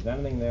 if there's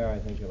anything there, I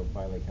think it'll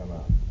finally come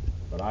out.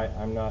 But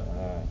I'm not,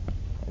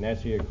 in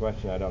answer to your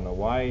question, I don't know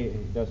why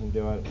he doesn't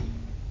do it,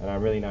 and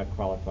I'm really not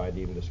qualified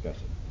to even discuss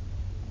it.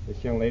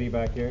 This young lady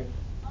back here?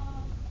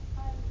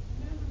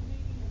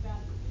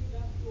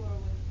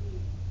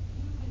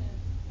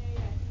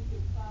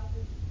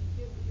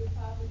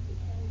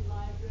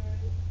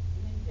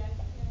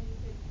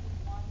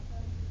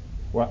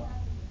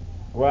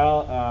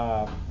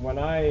 Well, when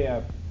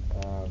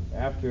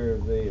after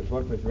the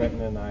book was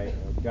written and I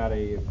got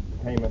a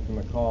payment from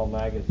McCall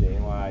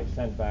magazine, I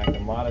sent back a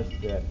modest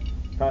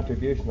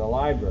contribution to the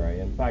library.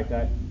 In fact,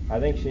 I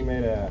think she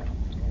made a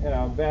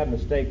bad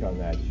mistake on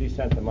that. She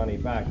sent the money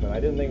back, but I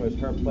didn't think it was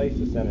her place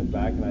to send it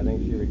back, and I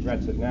think she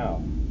regrets it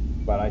now.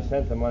 But I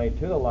sent the money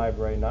to the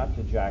library, not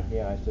to Jackie,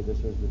 and I said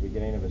this was the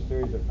beginning of a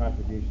series of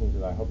contributions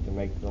that I hope to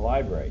make to the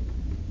library.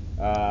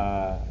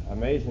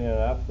 Amazing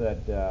enough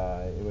that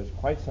it was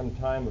quite some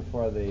time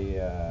before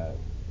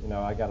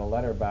I got a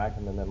letter back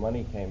and then the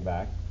money came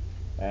back,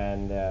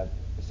 and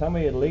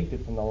somebody had leaked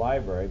it from the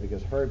library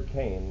because Herb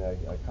Kane,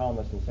 a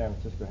columnist in San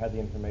Francisco, had the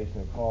information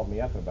and called me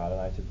up about it,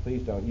 and I said,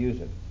 please don't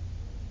use it.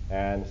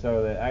 And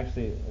so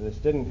actually this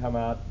didn't come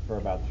out for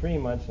about 3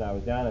 months, and I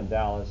was down in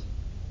Dallas,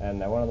 and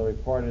one of the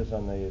reporters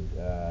on the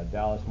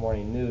Dallas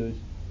Morning News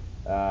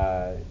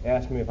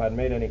asked me if I'd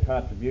made any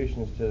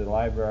contributions to the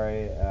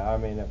library,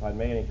 if I'd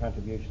made any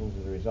contributions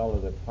as a result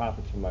of the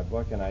profits from my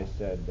book, and I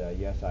said,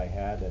 yes, I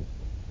had. And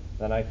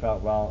then I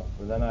felt,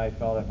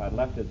 if I'd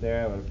left it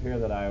there, it would appear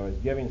that I was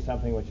giving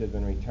something which had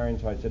been returned,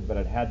 so I said, but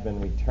it had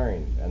been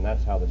returned, and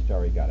that's how the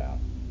story got out.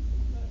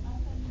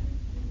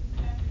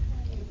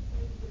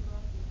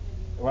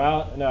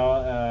 Well,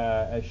 no,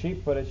 as she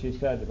put it, she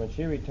said that when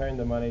she returned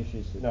the money,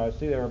 she said, no,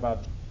 see, there were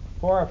about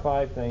 4 or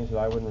 5 things that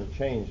I wouldn't have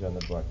changed on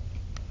the book.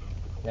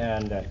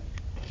 And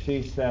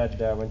she said,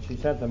 when she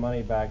sent the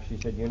money back, she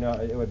said, you know,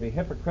 it would be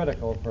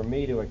hypocritical for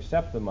me to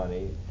accept the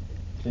money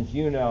since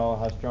you know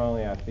how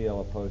strongly I feel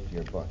opposed to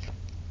your book.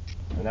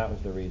 And that was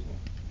the reason.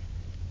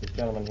 This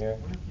gentleman here.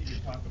 I wonder if you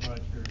could talk about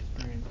your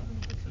experiences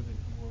in the Pacific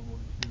and World War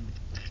II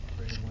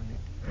trade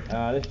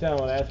lane. This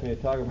gentleman asked me to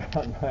talk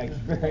about my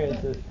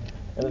experiences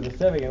in the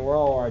Pacific and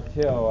World War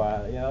II.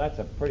 You know, that's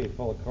a pretty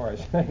full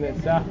course in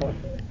itself.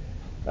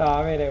 No,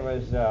 I mean, it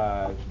was,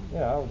 you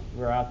know,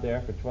 we were out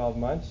there for 12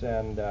 months,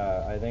 and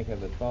I think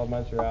of the 12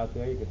 months we were out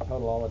there, you could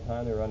total all the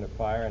time they were under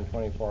fire in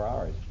 24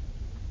 hours.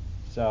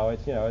 So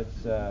it's, you know,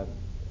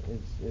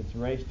 it's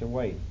race to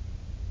weight.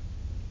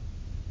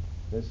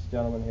 This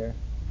gentleman here.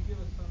 Can you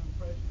give us some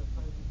impression of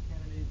President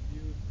Kennedy's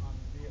views on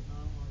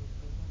Vietnam while he was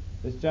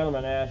president? This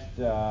gentleman asked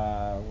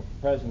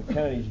President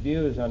Kennedy's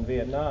views on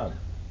Vietnam.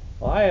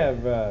 Well, I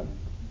have,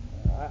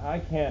 I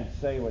can't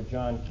say what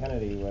John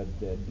Kennedy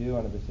would do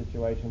under the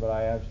situation, but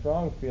I have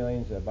strong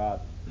feelings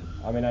about,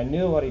 I mean, I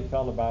knew what he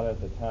felt about it at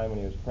the time when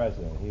he was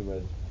president. He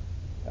was,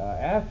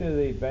 after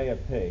the Bay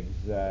of Pigs,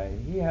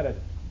 he had a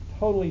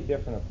totally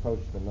different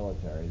approach to the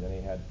military than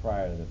he had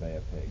prior to the Bay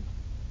of Pigs.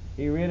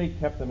 He really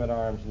kept them at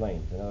arm's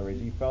length. In other words,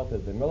 he felt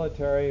that the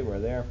military were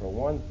there for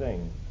one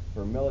thing,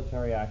 for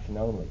military action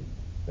only,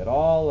 that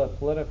all the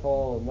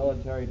political and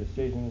military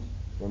decisions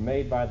were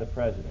made by the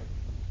president,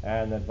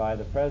 and that by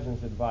the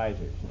president's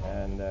advisors.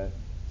 And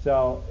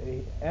so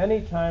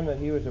any time that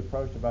he was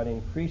approached about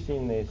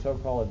increasing the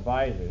so-called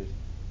advisors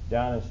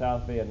down in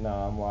South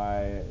Vietnam,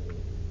 why,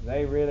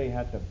 they really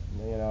had to,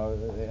 you know,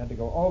 they had to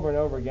go over and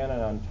over again,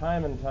 and on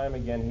time and time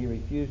again, he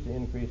refused to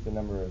increase the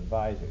number of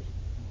advisors.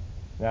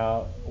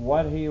 Now,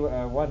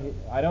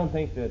 I don't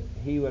think that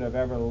he would have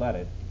ever let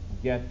it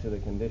get to the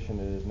condition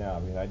it is now. I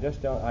mean, I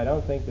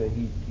don't think that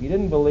he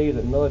didn't believe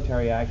that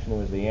military action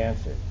was the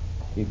answer.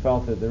 He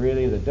felt that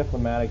really the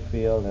diplomatic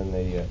field and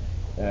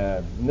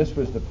this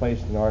was the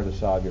place in order to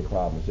solve your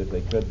problems, if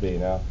they could be.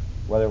 Now,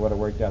 whether it would have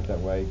worked out that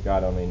way,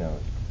 God only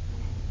knows.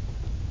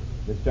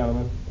 This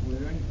gentleman? Were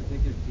there any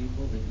particular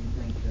people that you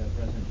think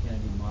President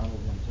Kennedy modeled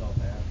himself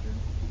after?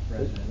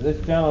 This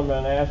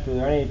gentleman asked, were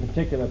there any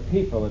particular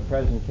people that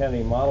President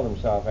Kennedy modeled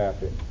himself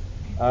after?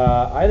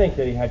 I think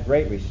that he had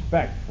great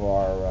respect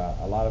for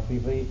a lot of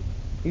people.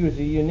 He was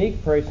a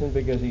unique person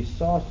because he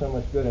saw so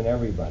much good in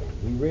everybody.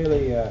 He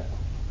really, you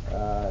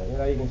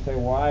know, you can say,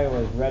 why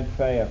was Red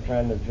Fay a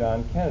friend of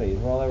John Kennedy's?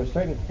 Well, there were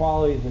certain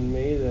qualities in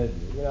me that,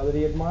 you know, that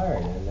he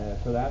admired, and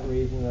for that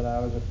reason that I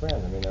was a friend.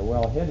 I mean, they're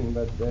well hidden,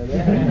 but they're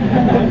there.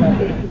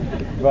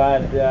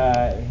 But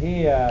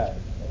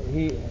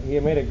he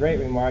made a great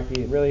remark.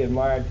 He really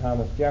admired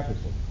Thomas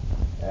Jefferson,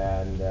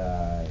 and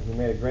he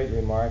made a great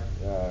remark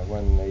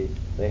when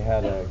they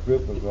had a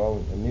group of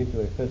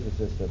nuclear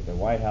physicists at the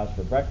White House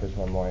for breakfast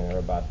one morning. There were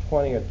about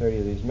 20 or 30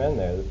 of these men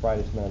there, the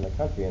brightest men in the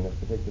country in this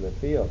particular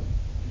field.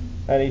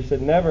 And he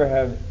said, never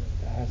has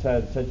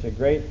had such a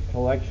great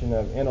collection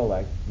of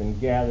intellect been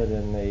gathered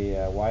in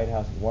the White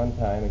House at one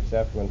time,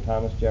 except when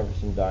Thomas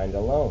Jefferson dined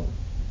alone.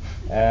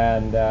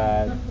 And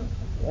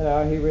you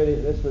know,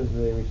 this was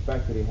the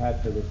respect that he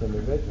had for this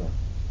individual.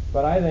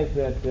 But I think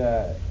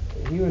that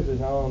he was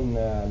his own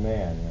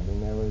man. I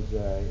mean, there was,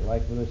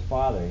 like with his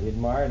father, he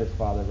admired his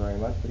father very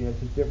much, but he had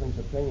such different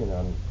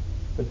opinion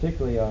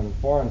particularly on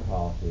foreign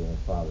policy than his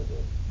father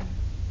did.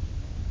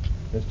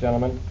 This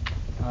gentleman?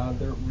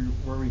 There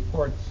were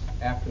reports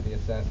after the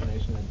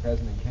assassination that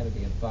President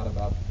Kennedy had thought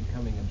about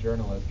becoming a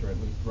journalist, or at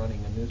least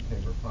running a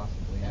newspaper,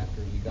 possibly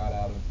after he got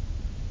out of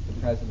the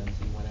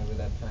presidency, whenever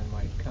that time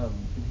might come.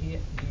 Do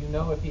you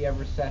know if he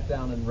ever sat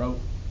down and wrote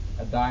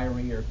a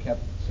diary or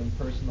kept some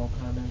personal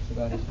comments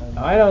about his time?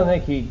 I don't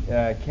think he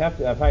kept.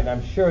 In fact,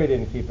 I'm sure he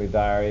didn't keep a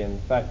diary. In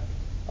fact,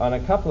 on a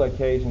couple of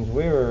occasions,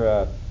 we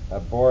were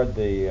aboard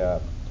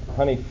the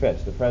Honey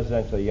Fitz, the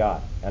presidential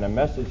yacht, and a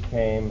message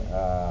came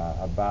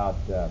about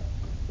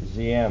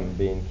Diem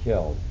being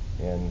killed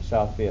in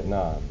South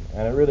Vietnam,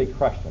 and it really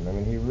crushed him. I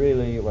mean, he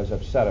really was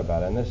upset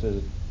about it. And this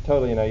is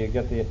totally, you know, you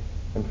get the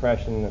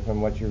impression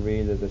from what you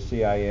read that the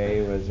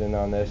CIA was in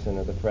on this and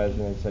that the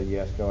president said,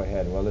 yes, go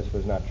ahead. Well, this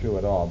was not true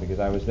at all, because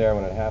I was there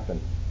when it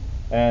happened.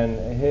 And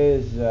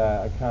his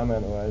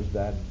comment was,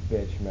 that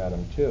bitch met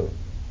him too.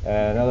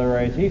 And in other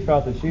words, he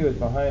felt that she was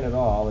behind it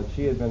all, that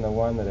she had been the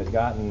one that had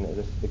gotten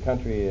the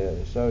country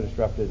so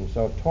disrupted and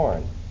so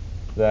torn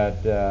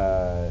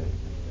that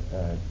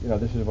you know,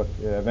 this is what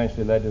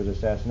eventually led to his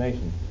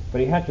assassination.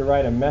 But he had to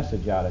write a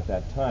message out at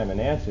that time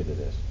in answer to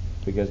this,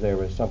 because there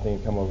was something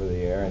come over the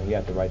air and he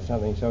had to write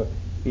something. So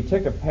he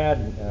took a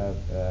pad,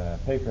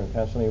 paper and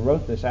pencil, and he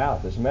wrote this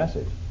out, this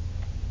message.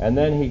 And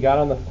then he got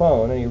on the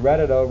phone and he read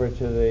it over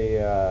to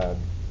the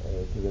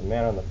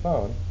man on the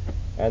phone.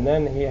 And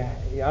then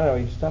I don't know,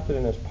 he stuffed it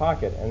in his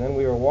pocket. And then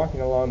we were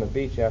walking along the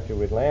beach after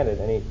we'd landed,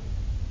 and he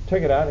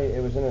took it out.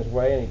 It was in his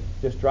way, and he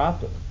just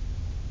dropped it.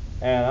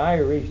 And I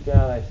reached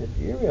down and I said,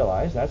 do you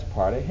realize that's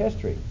part of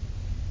history?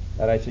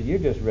 And I said,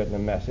 you've just written a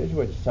message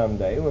which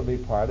someday will be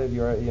part of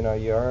your,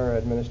 your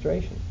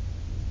administration.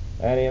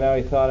 And,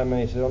 he thought a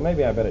minute, he said, well,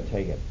 maybe I better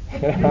take it.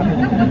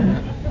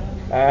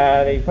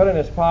 And he put it in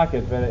his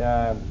pocket, but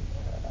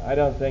I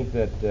don't think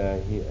that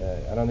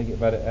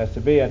but as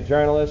to be a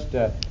journalist,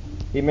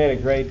 he made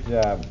a great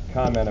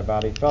comment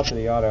about he felt that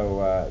he ought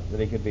to, that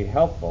he could be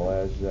helpful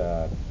as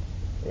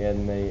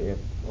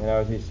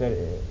as he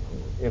said,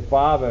 if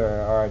Bob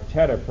or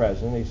Ted are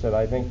president, he said,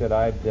 I think that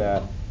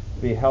I'd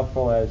be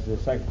helpful as the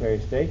Secretary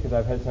of State because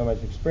I've had so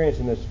much experience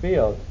in this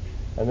field.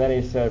 And then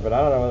he said, but I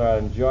don't know whether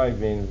I'd enjoy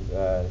being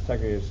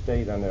Secretary of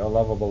State under a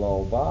lovable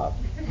old Bob.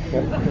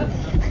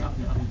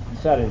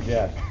 Said in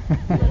jest.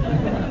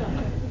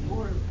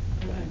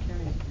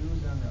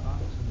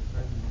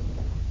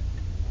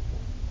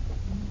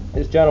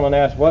 This gentleman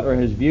asked what were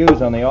his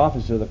views on the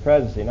office of the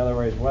presidency. In other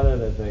words, whether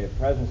the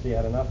presidency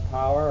had enough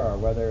power or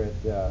whether it...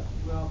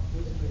 well,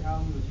 basically how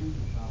he was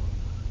using power.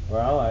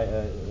 Well,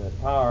 the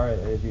power,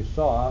 as you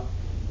saw,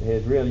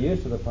 his real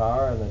use of the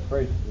power and his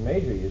first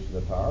major use of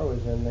the power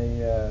was in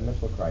the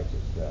missile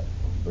crisis,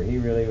 where he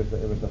really was.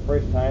 It was the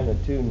first time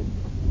that two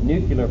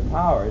nuclear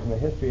powers in the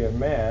history of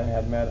man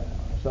had met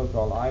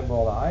so-called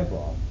eyeball to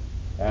eyeball.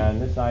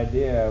 And this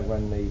idea,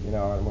 when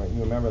when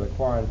you remember the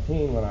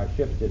quarantine, when our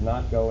ships did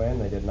not go in,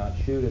 they did not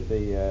shoot at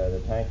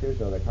the tankers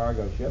or the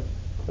cargo ships,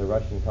 the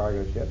Russian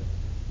cargo ships.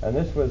 And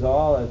this was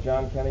all, as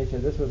John Kennedy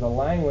said, this was a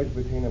language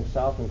between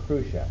himself and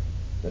Khrushchev.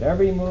 That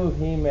every move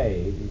he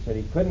made, he said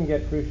he couldn't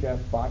get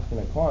Khrushchev boxed in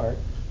a corner.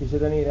 He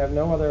said then he'd have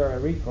no other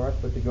recourse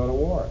but to go to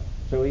war.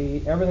 So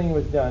everything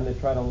was done to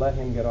try to let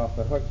him get off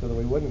the hook so that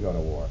we wouldn't go to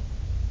war.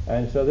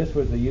 And so this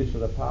was the use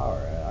of the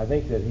power. I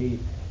think that he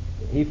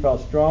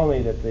felt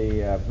strongly that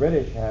the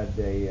British had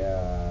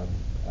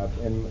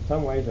in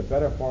some ways a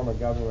better form of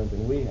government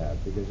than we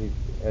have, because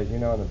as you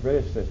know, in the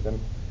British system,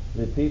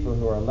 the people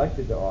who are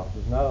elected to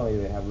office, not only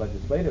do they have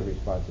legislative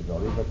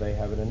responsibility, but they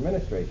have an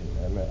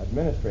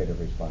administrative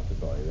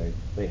responsibility.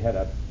 They head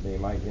up. They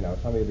might,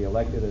 somebody will be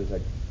elected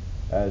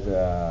as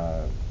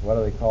a what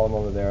do they call them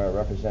over there? A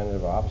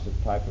representative, opposite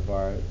type of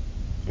our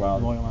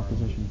Royal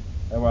opposition.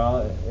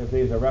 Well, if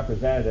he's a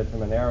representative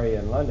from an area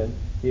in London,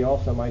 he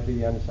also might be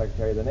the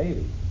Undersecretary of the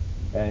Navy.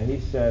 And he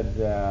said,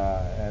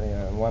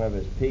 in one of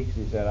his peaks,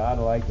 he said, I'd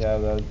like to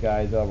have those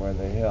guys over in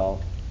the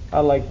Hill.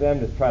 I'd like them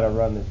to try to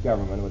run this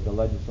government with the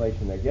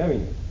legislation they're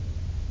giving me.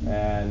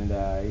 And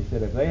he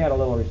said if they had a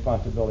little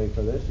responsibility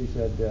for this, he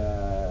said,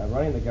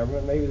 running the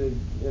government, maybe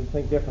they'd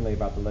think differently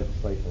about the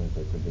legislation that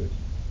they produce.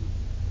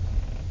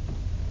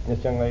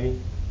 This young lady?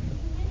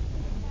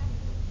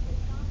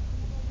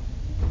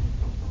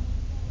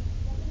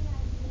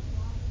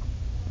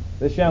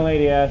 This young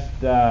lady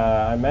asked,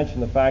 I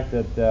mentioned the fact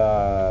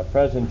that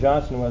President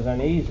Johnson was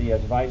uneasy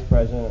as vice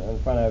president in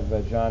front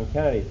of John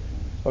Kennedy.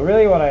 Well,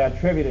 really what I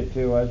attribute it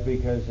to was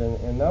because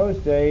in those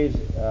days,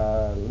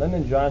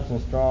 Lyndon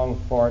Johnson's strong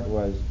forte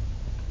was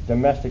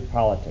domestic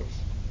politics.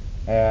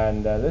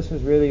 And this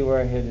was really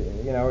where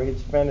he'd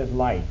spent his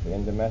life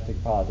in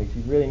domestic politics.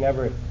 He'd really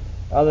never,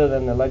 other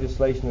than the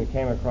legislation that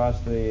came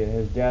across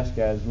his desk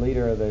as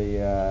leader of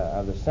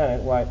the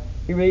Senate,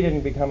 he really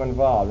didn't become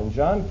involved. And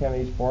John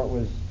Kennedy's forte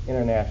was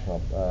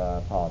international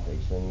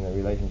politics and the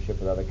relationship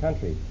with other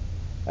countries.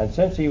 And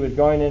since he was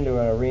going into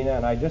an arena,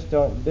 and I just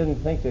didn't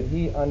think that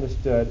he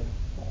understood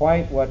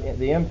quite what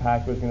the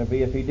impact was going to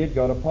be if he did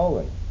go to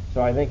Poland.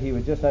 So I think he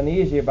was just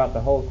uneasy about the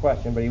whole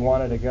question, but he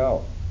wanted to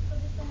go.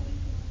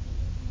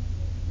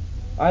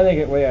 I think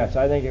it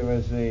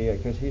was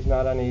because he's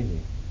not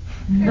uneasy.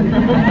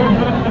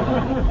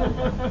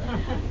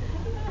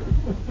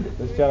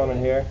 This gentleman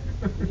here.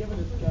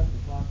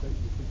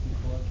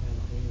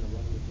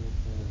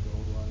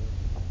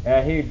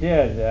 He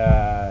did.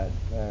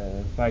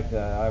 In fact,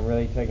 I'm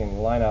really taking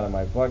the line out of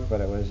my book,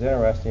 but it was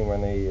interesting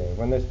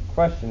when this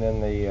question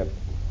in the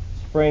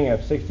spring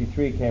of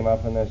 '63 came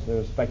up, and there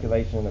was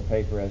speculation in the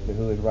paper as to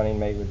who his running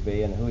mate would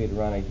be and who he'd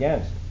run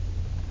against.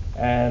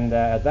 And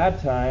at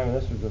that time, and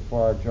this was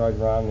before George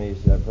Romney's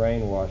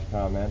brainwash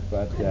comment,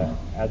 but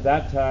at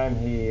that time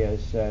he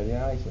said,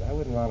 he said, I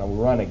wouldn't want to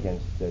run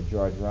against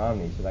George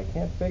Romney. He said, I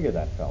can't figure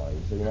that fellow. He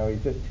said,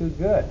 he's just too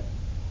good.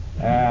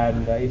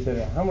 And he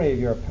said, how many of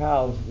your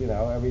pals,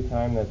 every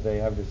time that they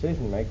have a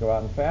decision to make, go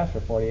out and fast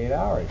for 48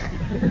 hours?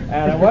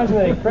 And it wasn't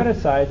that he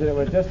criticized it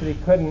was just that he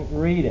couldn't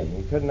read him.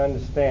 He couldn't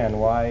understand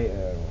why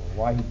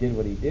he did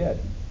what he did.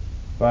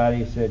 But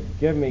he said,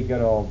 give me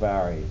good old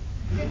Barry.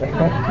 He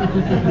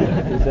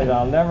said,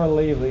 I'll never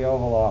leave the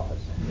Oval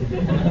Office.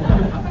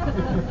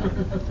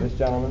 This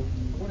gentleman? To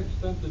what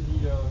extent did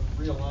he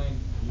realign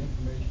the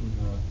information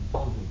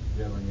intelligence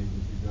gathering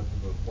agencies after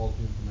the false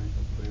information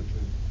that they had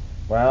said?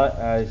 Well,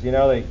 as you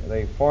know,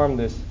 they formed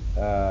this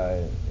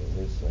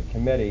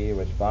committee,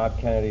 which Bob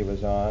Kennedy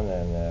was on,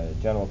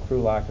 and General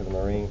Krulak of the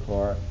Marine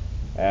Corps,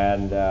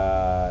 and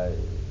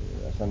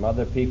some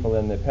other people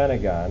in the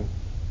Pentagon.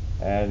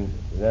 And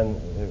then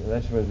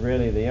this was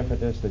really the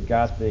impetus that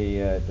got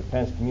the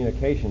Defense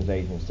Communications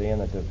Agency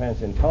and the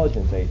Defense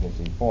Intelligence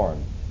Agency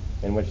formed,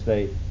 in which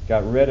they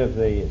got rid of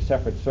the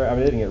separate service. I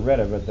mean, they didn't get rid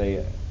of it,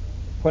 but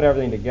put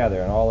everything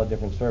together and all the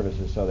different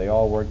services so they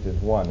all worked as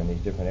one in these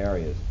different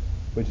areas,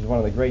 which is one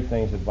of the great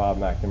things that Bob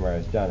McNamara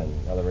has done.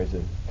 In other words,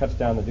 it cuts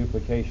down the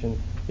duplication.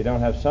 You don't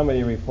have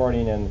somebody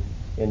reporting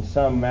in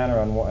some manner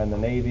in the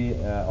Navy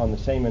on the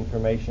same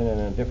information and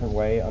in a different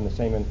way on the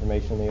same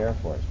information in the Air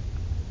Force.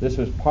 This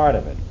was part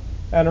of it.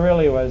 And it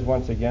really was,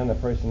 once again, the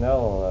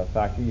personnel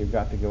factor. You've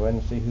got to go in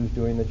and see who's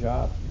doing the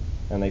job.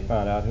 And they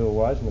found out who it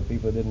was, and the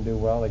people who didn't do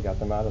well, they got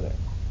them out of there.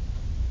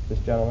 This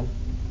gentleman?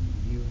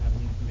 Do you have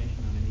any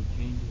information on any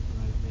changes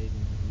that I've made in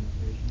his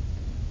administration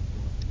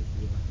before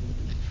he was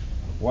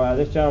reelected? Well,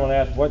 this gentleman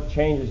asked what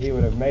changes he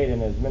would have made in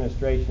his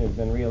administration if he had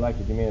been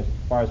reelected. You mean as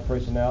far as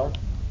personnel?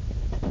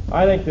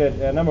 I think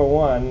that, number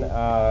one,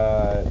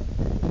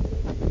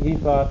 he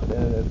thought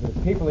the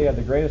people he had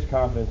the greatest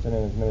confidence in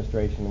his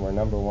administration were,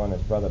 number one,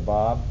 his brother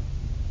Bob,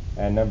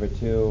 and number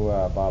two,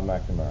 Bob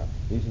McNamara.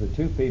 These are the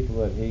two people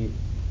that he,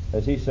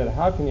 as he said,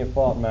 how can you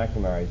fault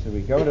McNamara? He said, we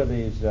go to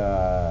these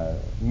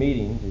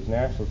meetings, these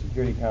National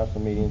Security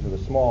Council meetings, or the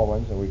small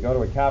ones, and we go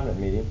to a cabinet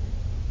meeting,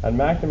 and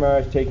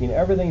McNamara is taking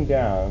everything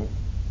down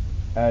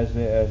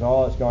as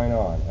all that's going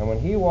on. And when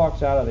he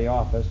walks out of the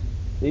office,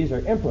 these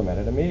are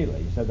implemented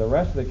immediately. He said the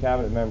rest of the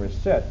cabinet members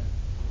sit,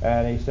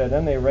 and he said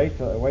then they wait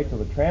till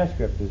the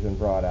transcript has been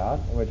brought out,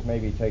 which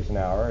maybe takes an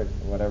hour, or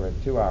whatever,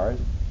 2 hours,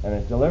 and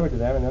it's delivered to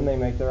them, and then they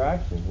make their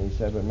actions. And he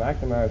said, but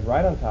McNamara is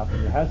right on top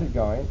of it, has it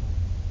going,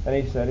 and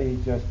he said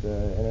he's just,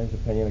 in his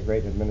opinion, a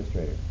great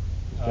administrator.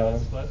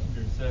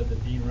 Schlesinger said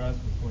that Dean Rusk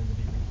was going to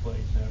be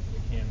replaced after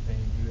the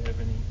campaign. Do you have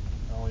any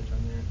knowledge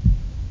on that?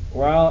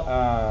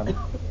 Well,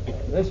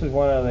 this is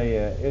one of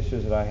the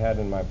issues that I had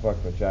in my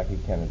book with Jackie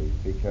Kennedy,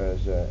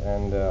 because,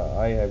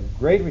 I have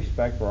great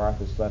respect for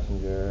Arthur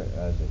Schlesinger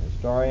as a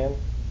historian,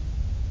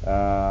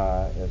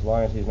 as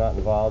long as he's not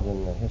involved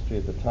in the history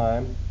at the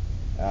time.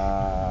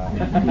 I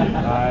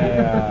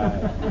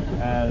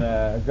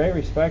had great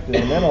respect as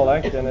an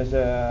intellect and as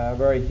a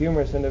very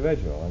humorous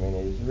individual. I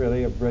mean, he's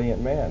really a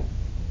brilliant man.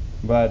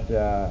 But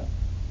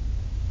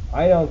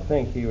I don't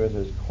think he was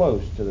as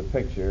close to the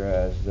picture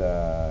as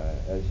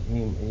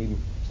he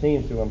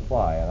seems to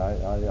imply.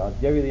 And I'll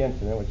give you the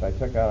incident which I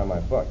took out of my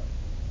book.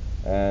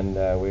 And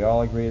we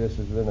all agree this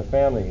is within the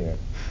family here.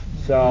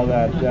 So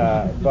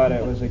that, but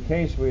it was a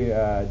case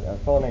a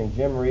fellow named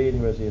Jim Reed,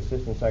 who was the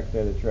Assistant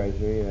Secretary of the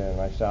Treasury, and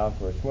myself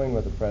were swimming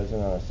with the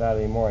President on a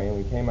Saturday morning.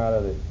 We came out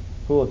of the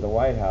pool at the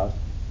White House,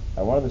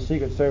 and one of the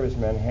Secret Service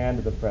men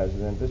handed the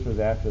President, this was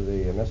after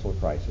the missile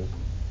crisis,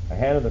 I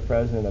handed the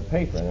President a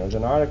paper, and there was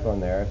an article in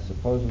there,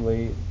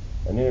 supposedly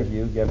an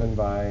interview given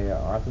by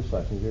Arthur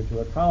Schlesinger to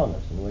a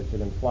columnist, in which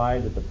it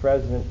implied that the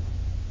President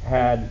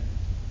had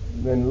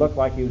looked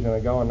like he was going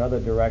to go another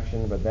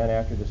direction, but then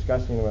after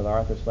discussing with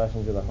Arthur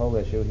Schlesinger the whole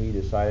issue, he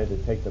decided to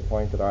take the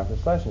point that Arthur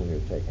Schlesinger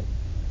had taken.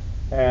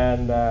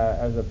 And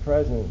as the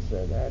President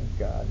said, that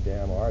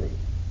goddamn Artie.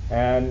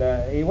 And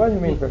he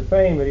wasn't being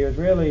profane, but he was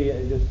really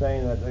just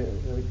saying that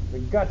the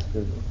guts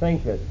to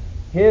think that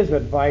his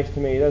advice to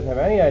me, he doesn't have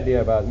any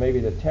idea about maybe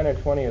the 10 or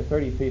 20 or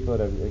 30 people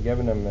that have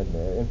given him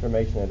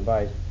information and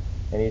advice.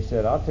 And he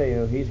said, I'll tell you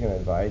who he's going to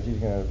advise. He's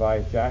going to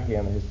advise Jackie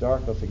on the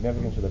historical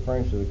significance of the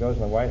furniture that goes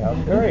in the White House,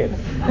 period.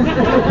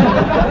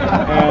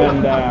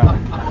 And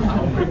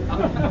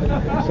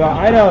so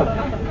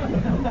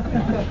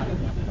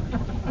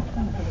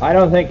I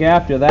don't think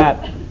after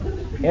that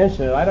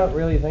incident, I don't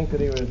really think that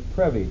he was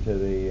privy to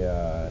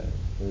the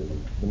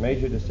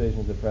major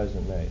decisions the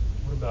President made.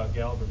 What about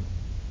Galbraith?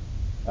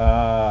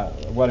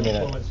 What do you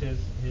mean? What was his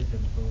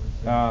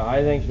influence?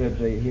 I think that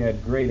he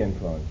had great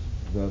influence.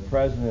 The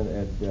President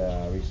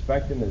had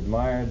respected and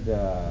admired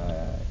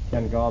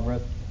Ken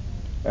Galbraith.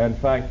 In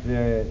fact,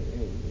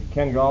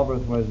 Ken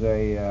Galbraith was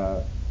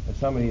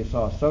somebody you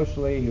saw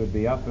socially. He would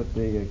be up at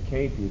the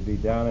Cape. He'd be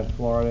down in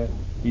Florida.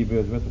 He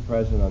was with the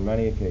President on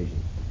many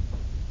occasions.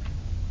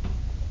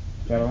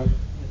 Gentlemen?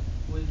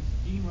 Was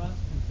Dean Rusk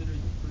considered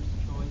the first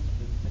choice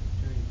for the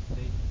Secretary of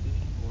State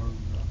position, or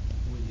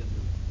who were the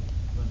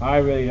other? I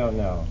really don't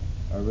know.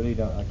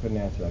 I couldn't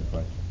answer that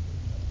question.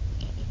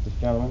 This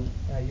gentleman?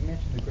 You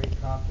mentioned the great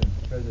confidence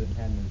the President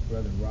had in his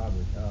brother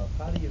Robert.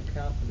 How do you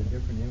account for the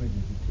different images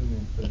the two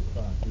men put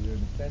across? Is there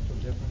an essential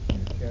difference in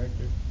his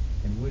character?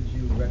 And would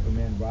you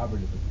recommend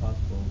Robert as a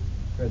possible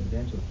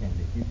presidential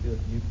candidate? Do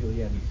you feel he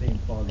had the same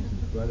qualities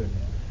his brother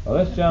had? Well,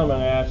 this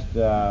gentleman asked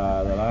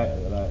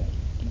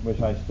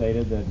which I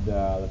stated that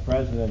the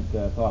President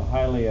thought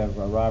highly of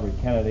Robert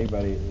Kennedy,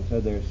 but he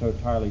said they're so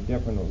entirely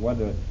different. What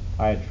do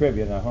I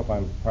attribute, and I hope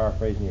I'm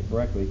paraphrasing you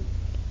correctly,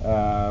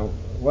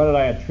 what did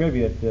I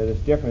attribute this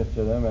difference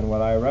to them, and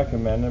would I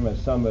recommend them as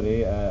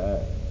somebody,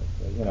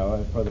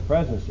 for the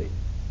presidency?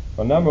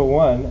 Well, number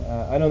one,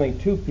 I don't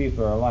think two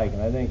people are alike,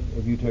 and I think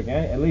if you took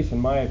at least in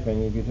my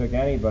opinion, if you took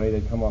anybody,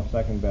 they'd come off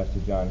second best to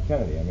John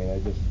Kennedy. I mean, they're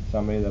just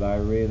somebody that I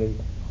really,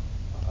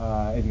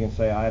 if you can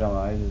say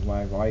idolize, as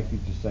my wife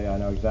used to say, I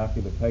know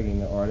exactly the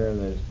pegging order.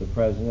 There's the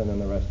president and then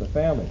the rest of the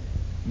family.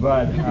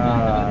 But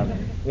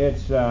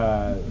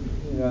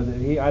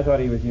I thought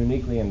he was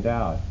uniquely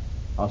endowed.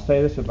 I'll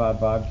say this about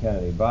Bob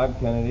Kennedy. Bob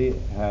Kennedy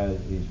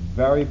he's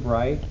very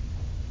bright.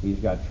 He's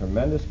got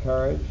tremendous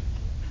courage.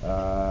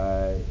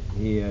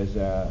 He is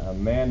a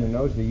man who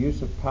knows the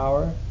use of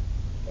power.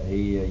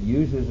 He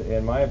uses,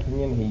 in my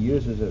opinion, he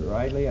uses it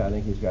rightly. I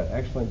think he's got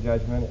excellent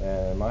judgment,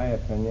 and in my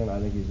opinion, I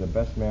think he's the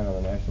best man on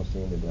the national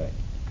scene today.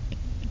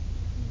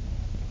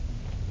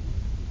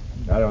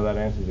 I don't know if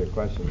that answers your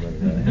question, but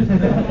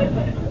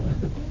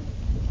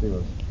let's see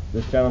what's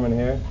this gentleman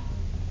here.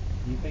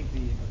 Do you think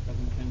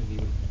President Kennedy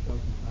would have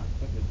chosen Clark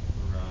Clifford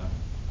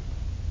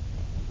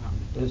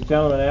for This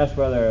gentleman asked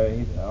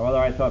whether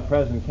I thought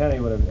President Kennedy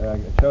would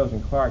have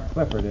chosen Clark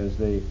Clifford as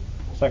the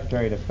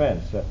Secretary of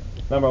Defense.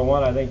 Number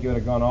one, I think you would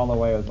have gone all the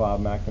way with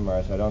Bob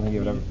McNamara, so I don't think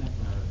you would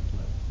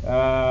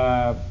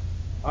have...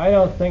 I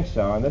don't think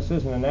so, and this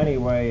isn't in any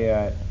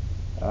way...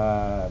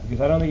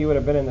 because I don't think you would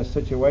have been in this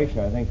situation.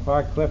 I think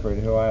Clark Clifford,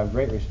 who I have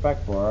great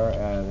respect for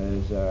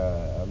and is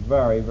a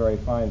very, very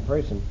fine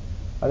person,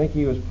 I think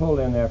he was pulled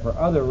in there for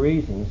other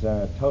reasons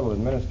than a total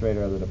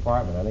administrator of the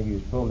department. I think he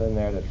was pulled in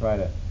there to try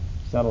to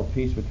settle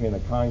peace between the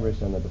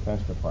Congress and the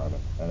Defense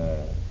Department at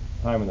a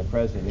time when the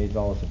President needs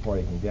all the support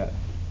he can get.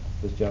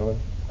 This gentleman?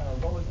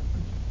 What was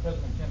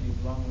President Kennedy's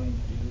long-range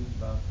views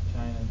about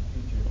China and the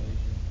future of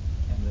Asia,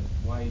 and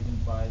why he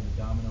didn't buy the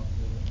domino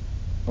theory?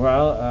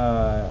 Well,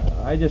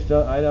 I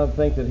don't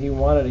think that he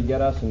wanted to get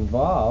us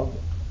involved,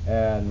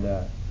 and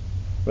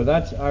but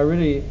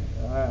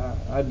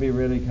I'd be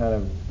really kind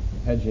of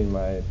hedging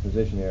my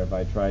position here if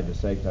I tried to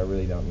say, because I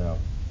really don't know.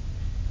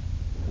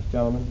 This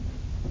gentleman?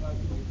 Could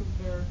you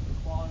compare the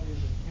qualities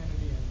of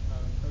Kennedy and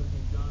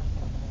President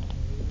Johnson?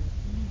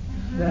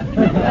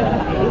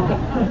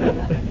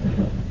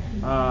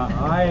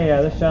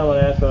 This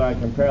gentleman asked whether I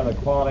compare the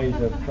qualities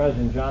of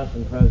President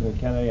Johnson and President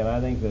Kennedy, and I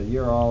think that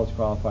you're all as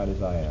qualified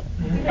as I am.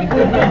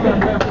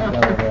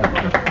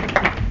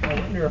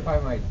 I wonder if I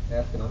might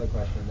ask another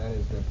question, and that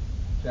is that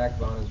Jack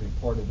Vaughn has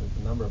reported that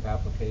the number of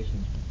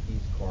applications for the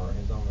Peace Corps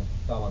has almost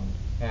fallen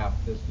half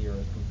this year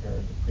as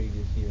compared to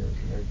previous years.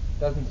 And there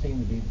doesn't seem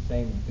to be the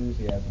same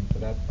enthusiasm for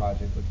that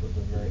project, which was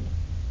a very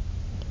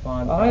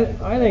fun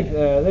project. I think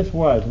this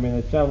was. I mean,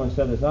 the gentleman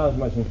said there's not as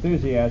much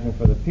enthusiasm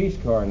for the Peace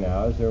Corps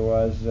now as there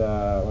was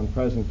when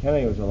President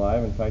Kennedy was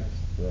alive. In fact,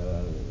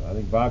 I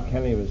think Bob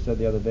Kennedy said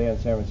the other day in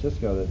San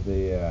Francisco that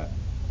the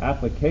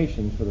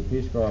applications for the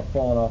Peace Corps have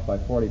fallen off by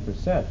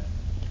 40%.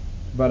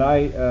 But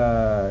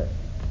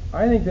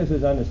I think this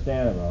is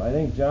understandable. I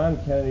think John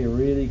Kennedy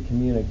really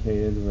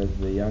communicated with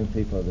the young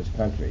people of this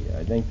country.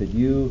 I think that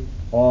you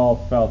all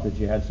felt that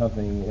you had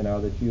something,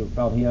 that you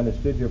felt he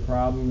understood your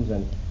problems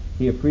and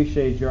he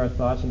appreciated your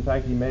thoughts. In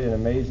fact, he made an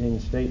amazing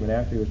statement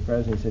after he was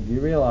president. He said, "Do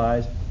you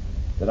realize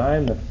that I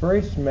am the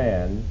first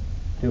man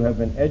to have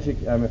been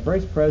I'm the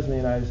first president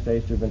of the United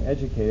States to have been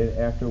educated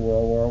after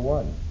World War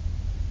I."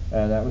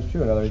 And that was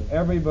true. In other words,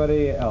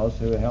 everybody else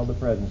who held the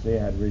presidency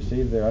had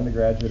received their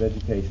undergraduate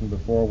education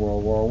before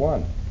World War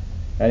I.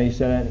 And he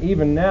said, and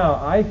even now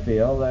I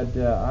feel that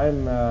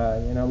I'm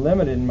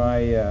limited in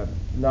my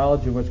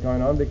knowledge of what's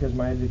going on because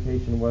my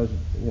education was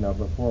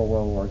before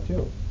World War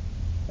II.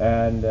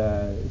 And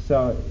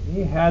so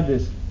he had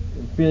this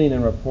feeling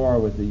and rapport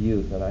with the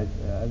youth, and I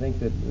think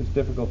that it's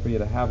difficult for you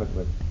to have it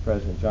with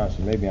President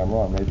Johnson. Maybe I'm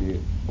wrong.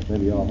 Maybe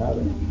you all have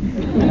it.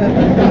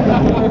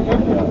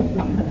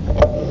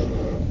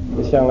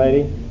 This young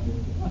lady.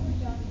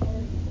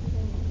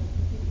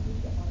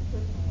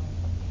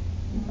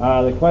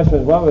 The question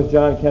is, what was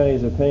John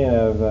Kennedy's opinion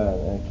of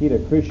Nikita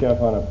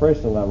Khrushchev on a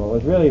personal level? It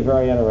was really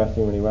very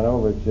interesting when he went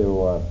over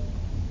to,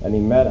 and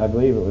he met, I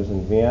believe it was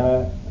in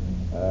Vienna,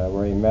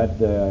 where he met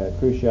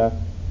Khrushchev,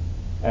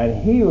 and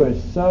he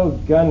was so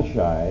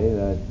gun-shy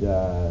that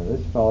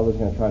this fellow was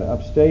going to try to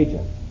upstage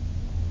him.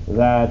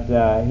 That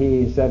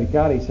he said,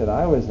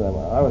 I was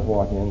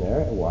walking in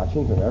there,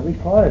 watching from every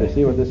corner to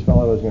see what this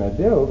fellow was going to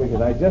do,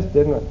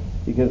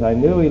 because I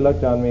knew he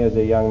looked on me as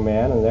a young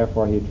man, and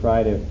therefore he'd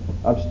try to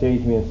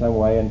upstage me in some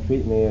way and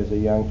treat me as a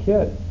young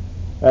kid.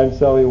 And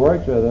so he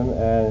worked with him,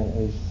 and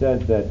he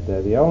said that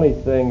the only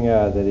thing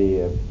that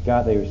he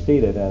got, they were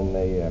seated, and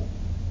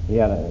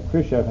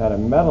Khrushchev had a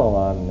medal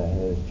on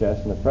his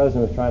chest, and the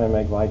president was trying to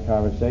make light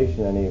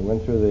conversation, and he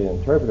went through the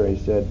interpreter. He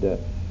said,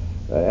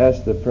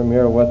 asked the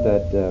premier what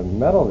that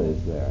medal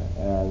is there,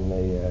 and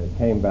they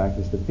came back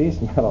as the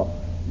peace medal.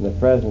 And the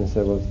president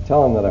said, well,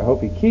 tell him that I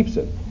hope he keeps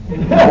it. But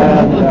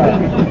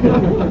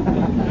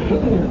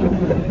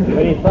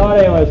he thought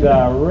he was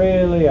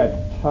really a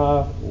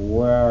tough,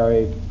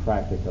 wary,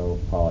 practical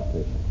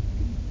politician.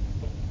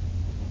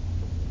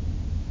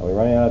 Are we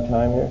running out of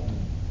time here?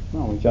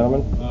 No,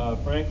 gentlemen?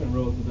 Franklin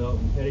Roosevelt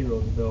and Teddy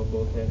Roosevelt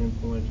both had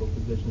influential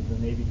positions in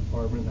the Navy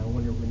Department, and I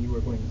wonder when you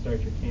were going to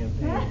start your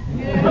campaign.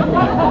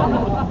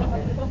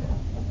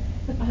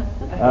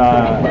 I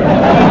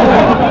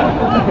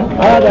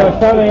thought there was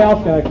something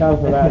else going to come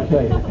from that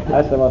thing.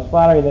 That's the most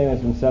flattering thing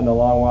that's been said in a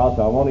long while,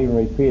 so I won't even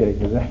repeat it.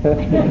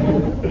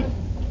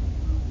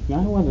 Now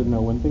I wanted to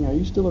know one thing. Are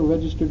you still a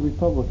registered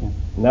Republican?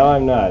 No,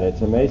 I'm not.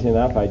 It's amazing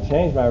enough. I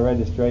changed my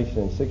registration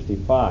in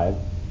 '65,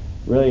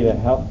 really to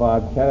help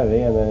Bob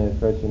Kennedy, and then, of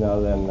course, then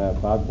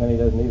Bob Kennedy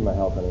doesn't need my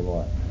help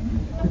anymore.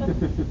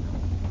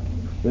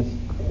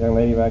 young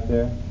lady back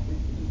there?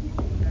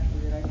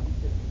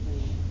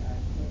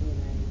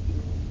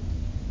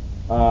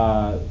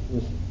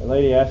 This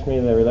lady asked me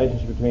the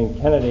relationship between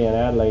Kennedy and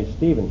Adlai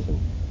Stevenson.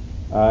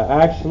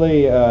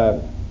 Actually,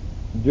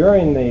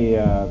 during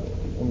the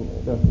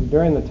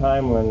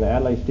time when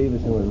Adlai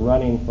Stevenson was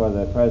running for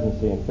the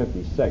presidency in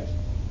 '56,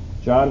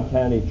 John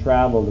Kennedy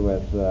traveled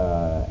with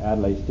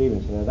Adlai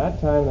Stevenson. At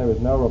that time, there was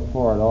no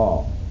rapport at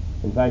all.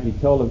 In fact, he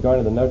told of going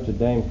to the Notre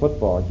Dame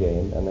football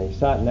game, and they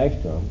sat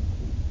next to him,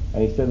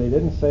 and he said they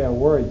didn't say a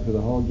word through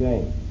the whole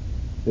game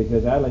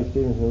because Adlai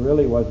Stevenson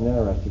really wasn't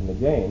interested in the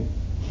game,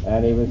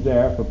 and he was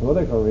there for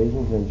political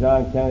reasons, and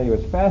John Kennedy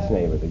was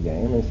fascinated with the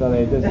game, and so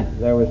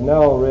there was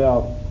no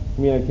real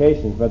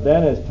communications. But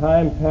then as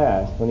time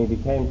passed, when he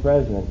became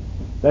president,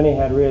 then he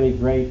had really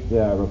great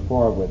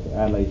rapport with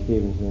Adlai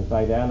Stevenson. In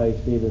fact, Adlai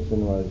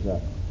Stevenson was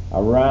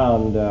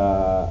around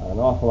an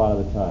awful lot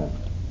of the time.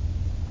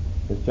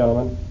 This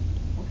gentleman?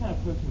 What kind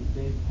of person was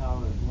Dave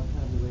Powers, and what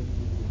kind of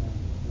relationship did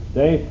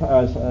he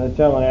have? The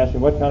gentleman asked me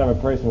what kind of a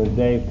person was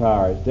Dave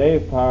Powers.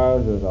 Dave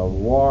Powers was a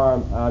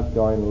warm,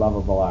 outgoing,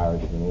 lovable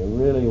Irishman. He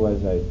really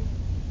was a...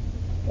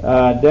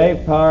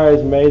 Dave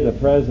Powers made the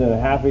president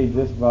happy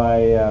just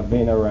by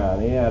being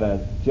around. He had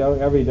a joke.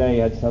 Every day he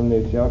had some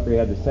new joke, or he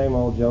had the same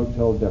old joke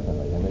told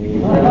differently. I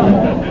mean,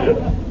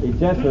 he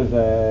just was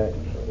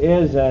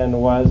is and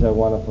was a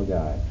wonderful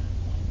guy.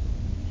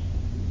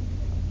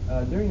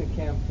 During the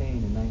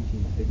campaign in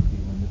 1960,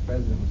 when the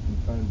president was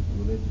confronted with the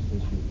religious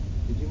issue,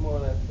 could you more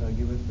or less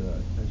give us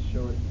a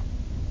short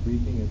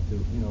briefing as to,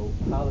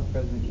 how the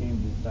president came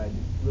to decide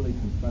to really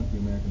confront the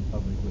American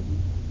public with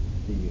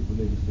the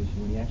religious issue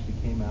when he actually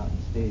came out and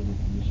stated his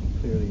position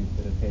clearly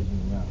instead of hedging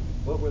around?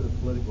 What were the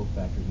political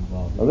factors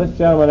involved? Well, this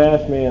gentleman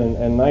asked me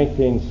in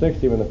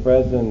 1960 when the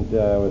president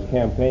was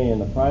campaigning in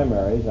the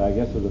primaries, I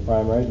guess it was the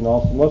primaries, and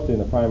also mostly in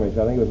the primaries.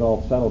 I think it was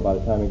all settled by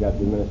the time he got to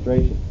the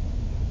administration.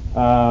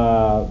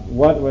 Why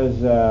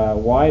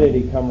did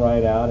he come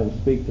right out and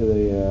speak to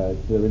the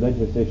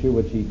religious issue,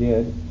 which he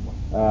did,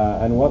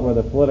 and what were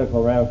the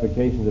political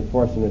ramifications that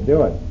forced him to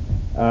do it?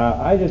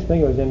 I just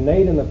think it was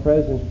innate in the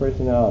president's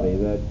personality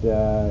that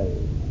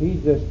he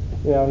just,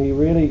 he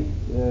really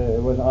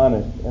was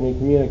honest, and he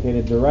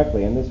communicated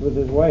directly, and this was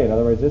his way. In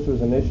other words, this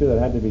was an issue that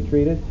had to be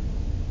treated.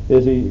 I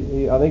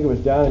think it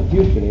was down in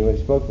Houston. He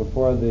spoke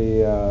before I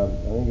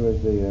think it was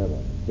the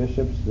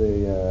bishops,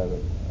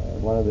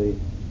 one of the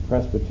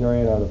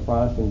Presbyterian or the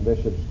Protestant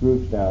bishops'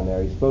 groups down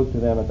there. He spoke to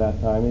them at that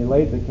time. He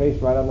laid the case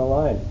right on the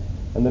line.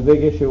 And the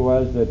big issue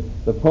was that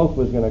the Pope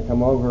was going to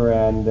come over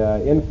and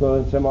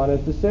influence him on his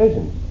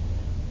decisions.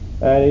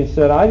 And he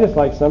said, I'd just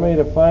like somebody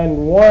to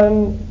find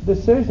one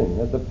decision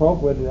that the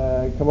Pope would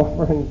come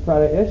over and try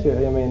to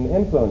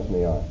influence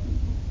me on.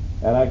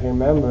 And I can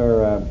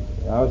remember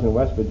I was in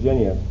West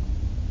Virginia.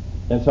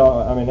 And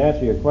so, to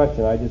answer your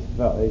question, I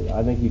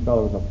think he felt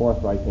it was a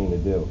forthright thing to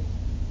do.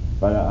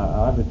 But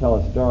I'll have to tell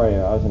a story.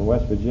 I was in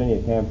West Virginia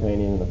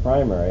campaigning in the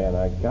primary, and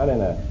I got in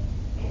a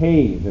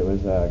cave. It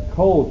was a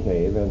coal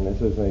cave, and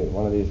this was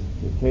one of these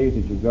caves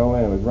that you go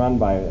in. It was run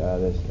by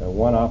this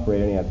one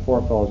operator, and he had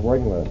 4 fellows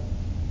working with him.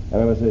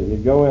 And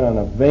you'd go in on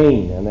a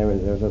vein, and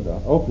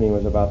the opening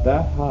was about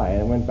that high,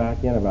 and it went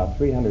back in about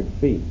 300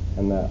 feet,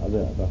 and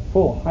the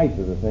full height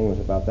of the thing was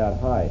about that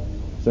high.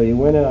 So you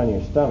went in on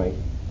your stomach,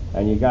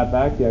 and you got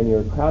back there, and you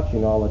were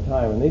crouching all the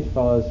time. And these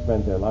fellows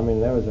spent there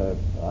was at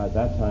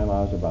that time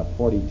I was about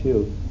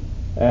 42,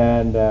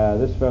 and there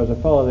was a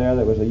fellow there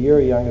that was a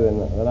year younger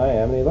than I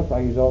am, and he looked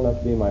like he was old enough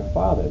to be my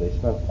father. They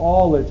spent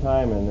all their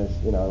time in this,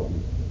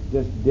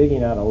 just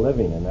digging out a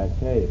living in that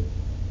cave.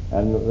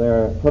 And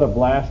they put a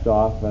blast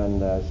off,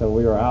 and so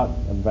we were out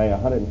about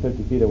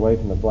 150 feet away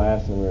from the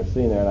blast, and we were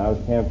sitting there, and I was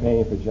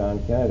campaigning for John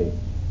Kennedy.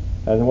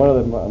 And one of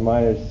the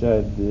miners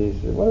said,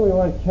 what do we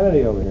want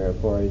Kennedy over here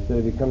for? He said,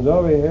 if he comes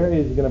over here,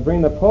 he's going to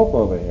bring the Pope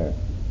over here.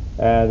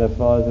 And the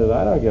fellow said,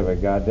 I don't give a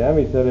goddamn.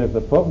 He said, if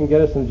the Pope can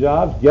get us some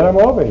jobs, get him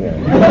over here.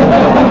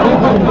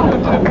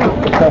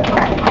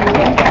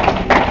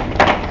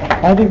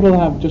 I think we'll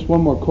have just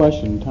one more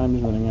question. Time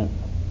is running out.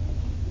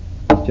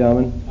 This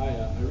gentleman? I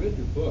read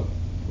your book.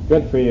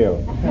 Good for you.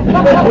 I found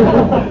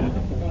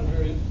it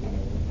very interesting.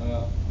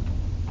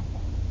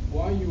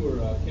 While you were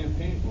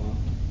campaigning for him,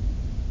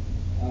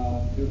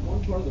 there's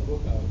one part of the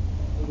book I was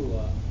a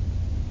little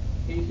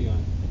hazy on.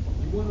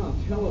 You went on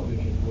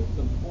television with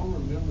some former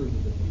members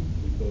of the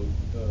People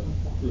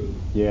crew.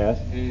 Yes.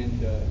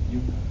 And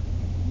you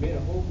made a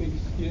whole big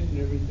skit and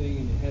everything,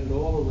 and you had it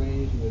all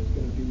arranged, and it was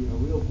going to be a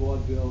real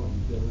vaudeville, and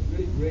it was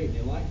really great, and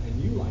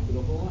you liked it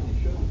a whole lot. You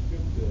showed the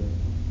script to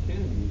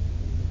Kennedy,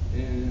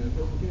 and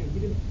President Kennedy, he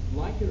didn't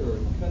like it, or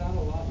cut out a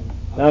lot.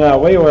 No,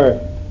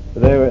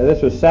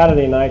 this was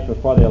Saturday night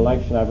before the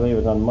election. I believe it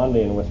was on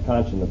Monday in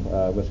Wisconsin,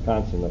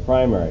 the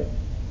primary.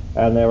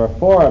 And there were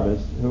 4 of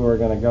us who were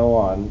going to go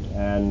on,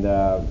 and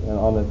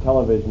on the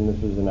television, this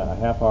was in a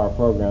half-hour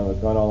program that was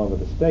going all over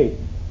the state.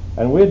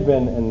 And we'd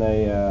been in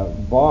the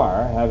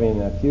bar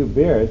having a few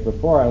beers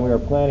before, and we were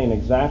planning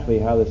exactly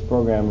how this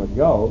program would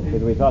go,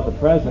 because we thought the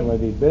president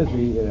would be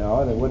busy, and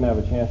it wouldn't have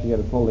a chance to get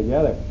it pulled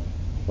together.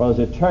 Well, as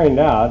it turned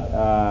out,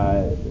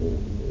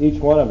 each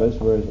one of us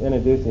was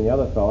introducing the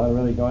other fellow and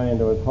really going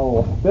into his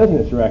whole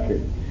business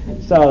record.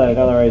 So that, in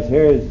other words,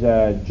 here's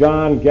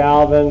John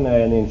Galvin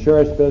in the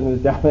insurance business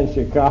down in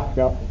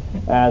Chicago,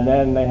 and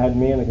then they had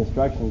me in the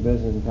construction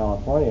business in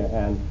California,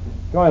 and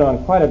going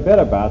on quite a bit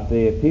about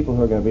the people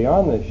who are going to be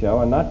on this show,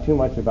 and not too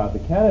much about the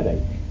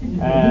candidate.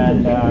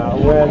 And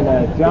when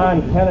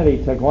John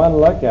Kennedy took one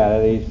look at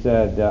it, he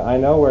said, I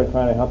know we're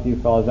trying to help you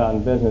fellows out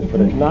in business,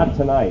 but it's not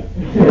tonight.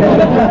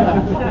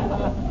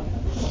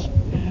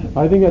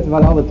 I think that's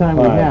about all the time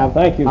we have.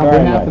 Thank you On very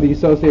behalf much. of the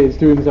Associated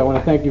Students, I want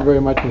to thank you very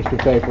much, Mr.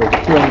 Fay, for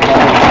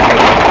appearing.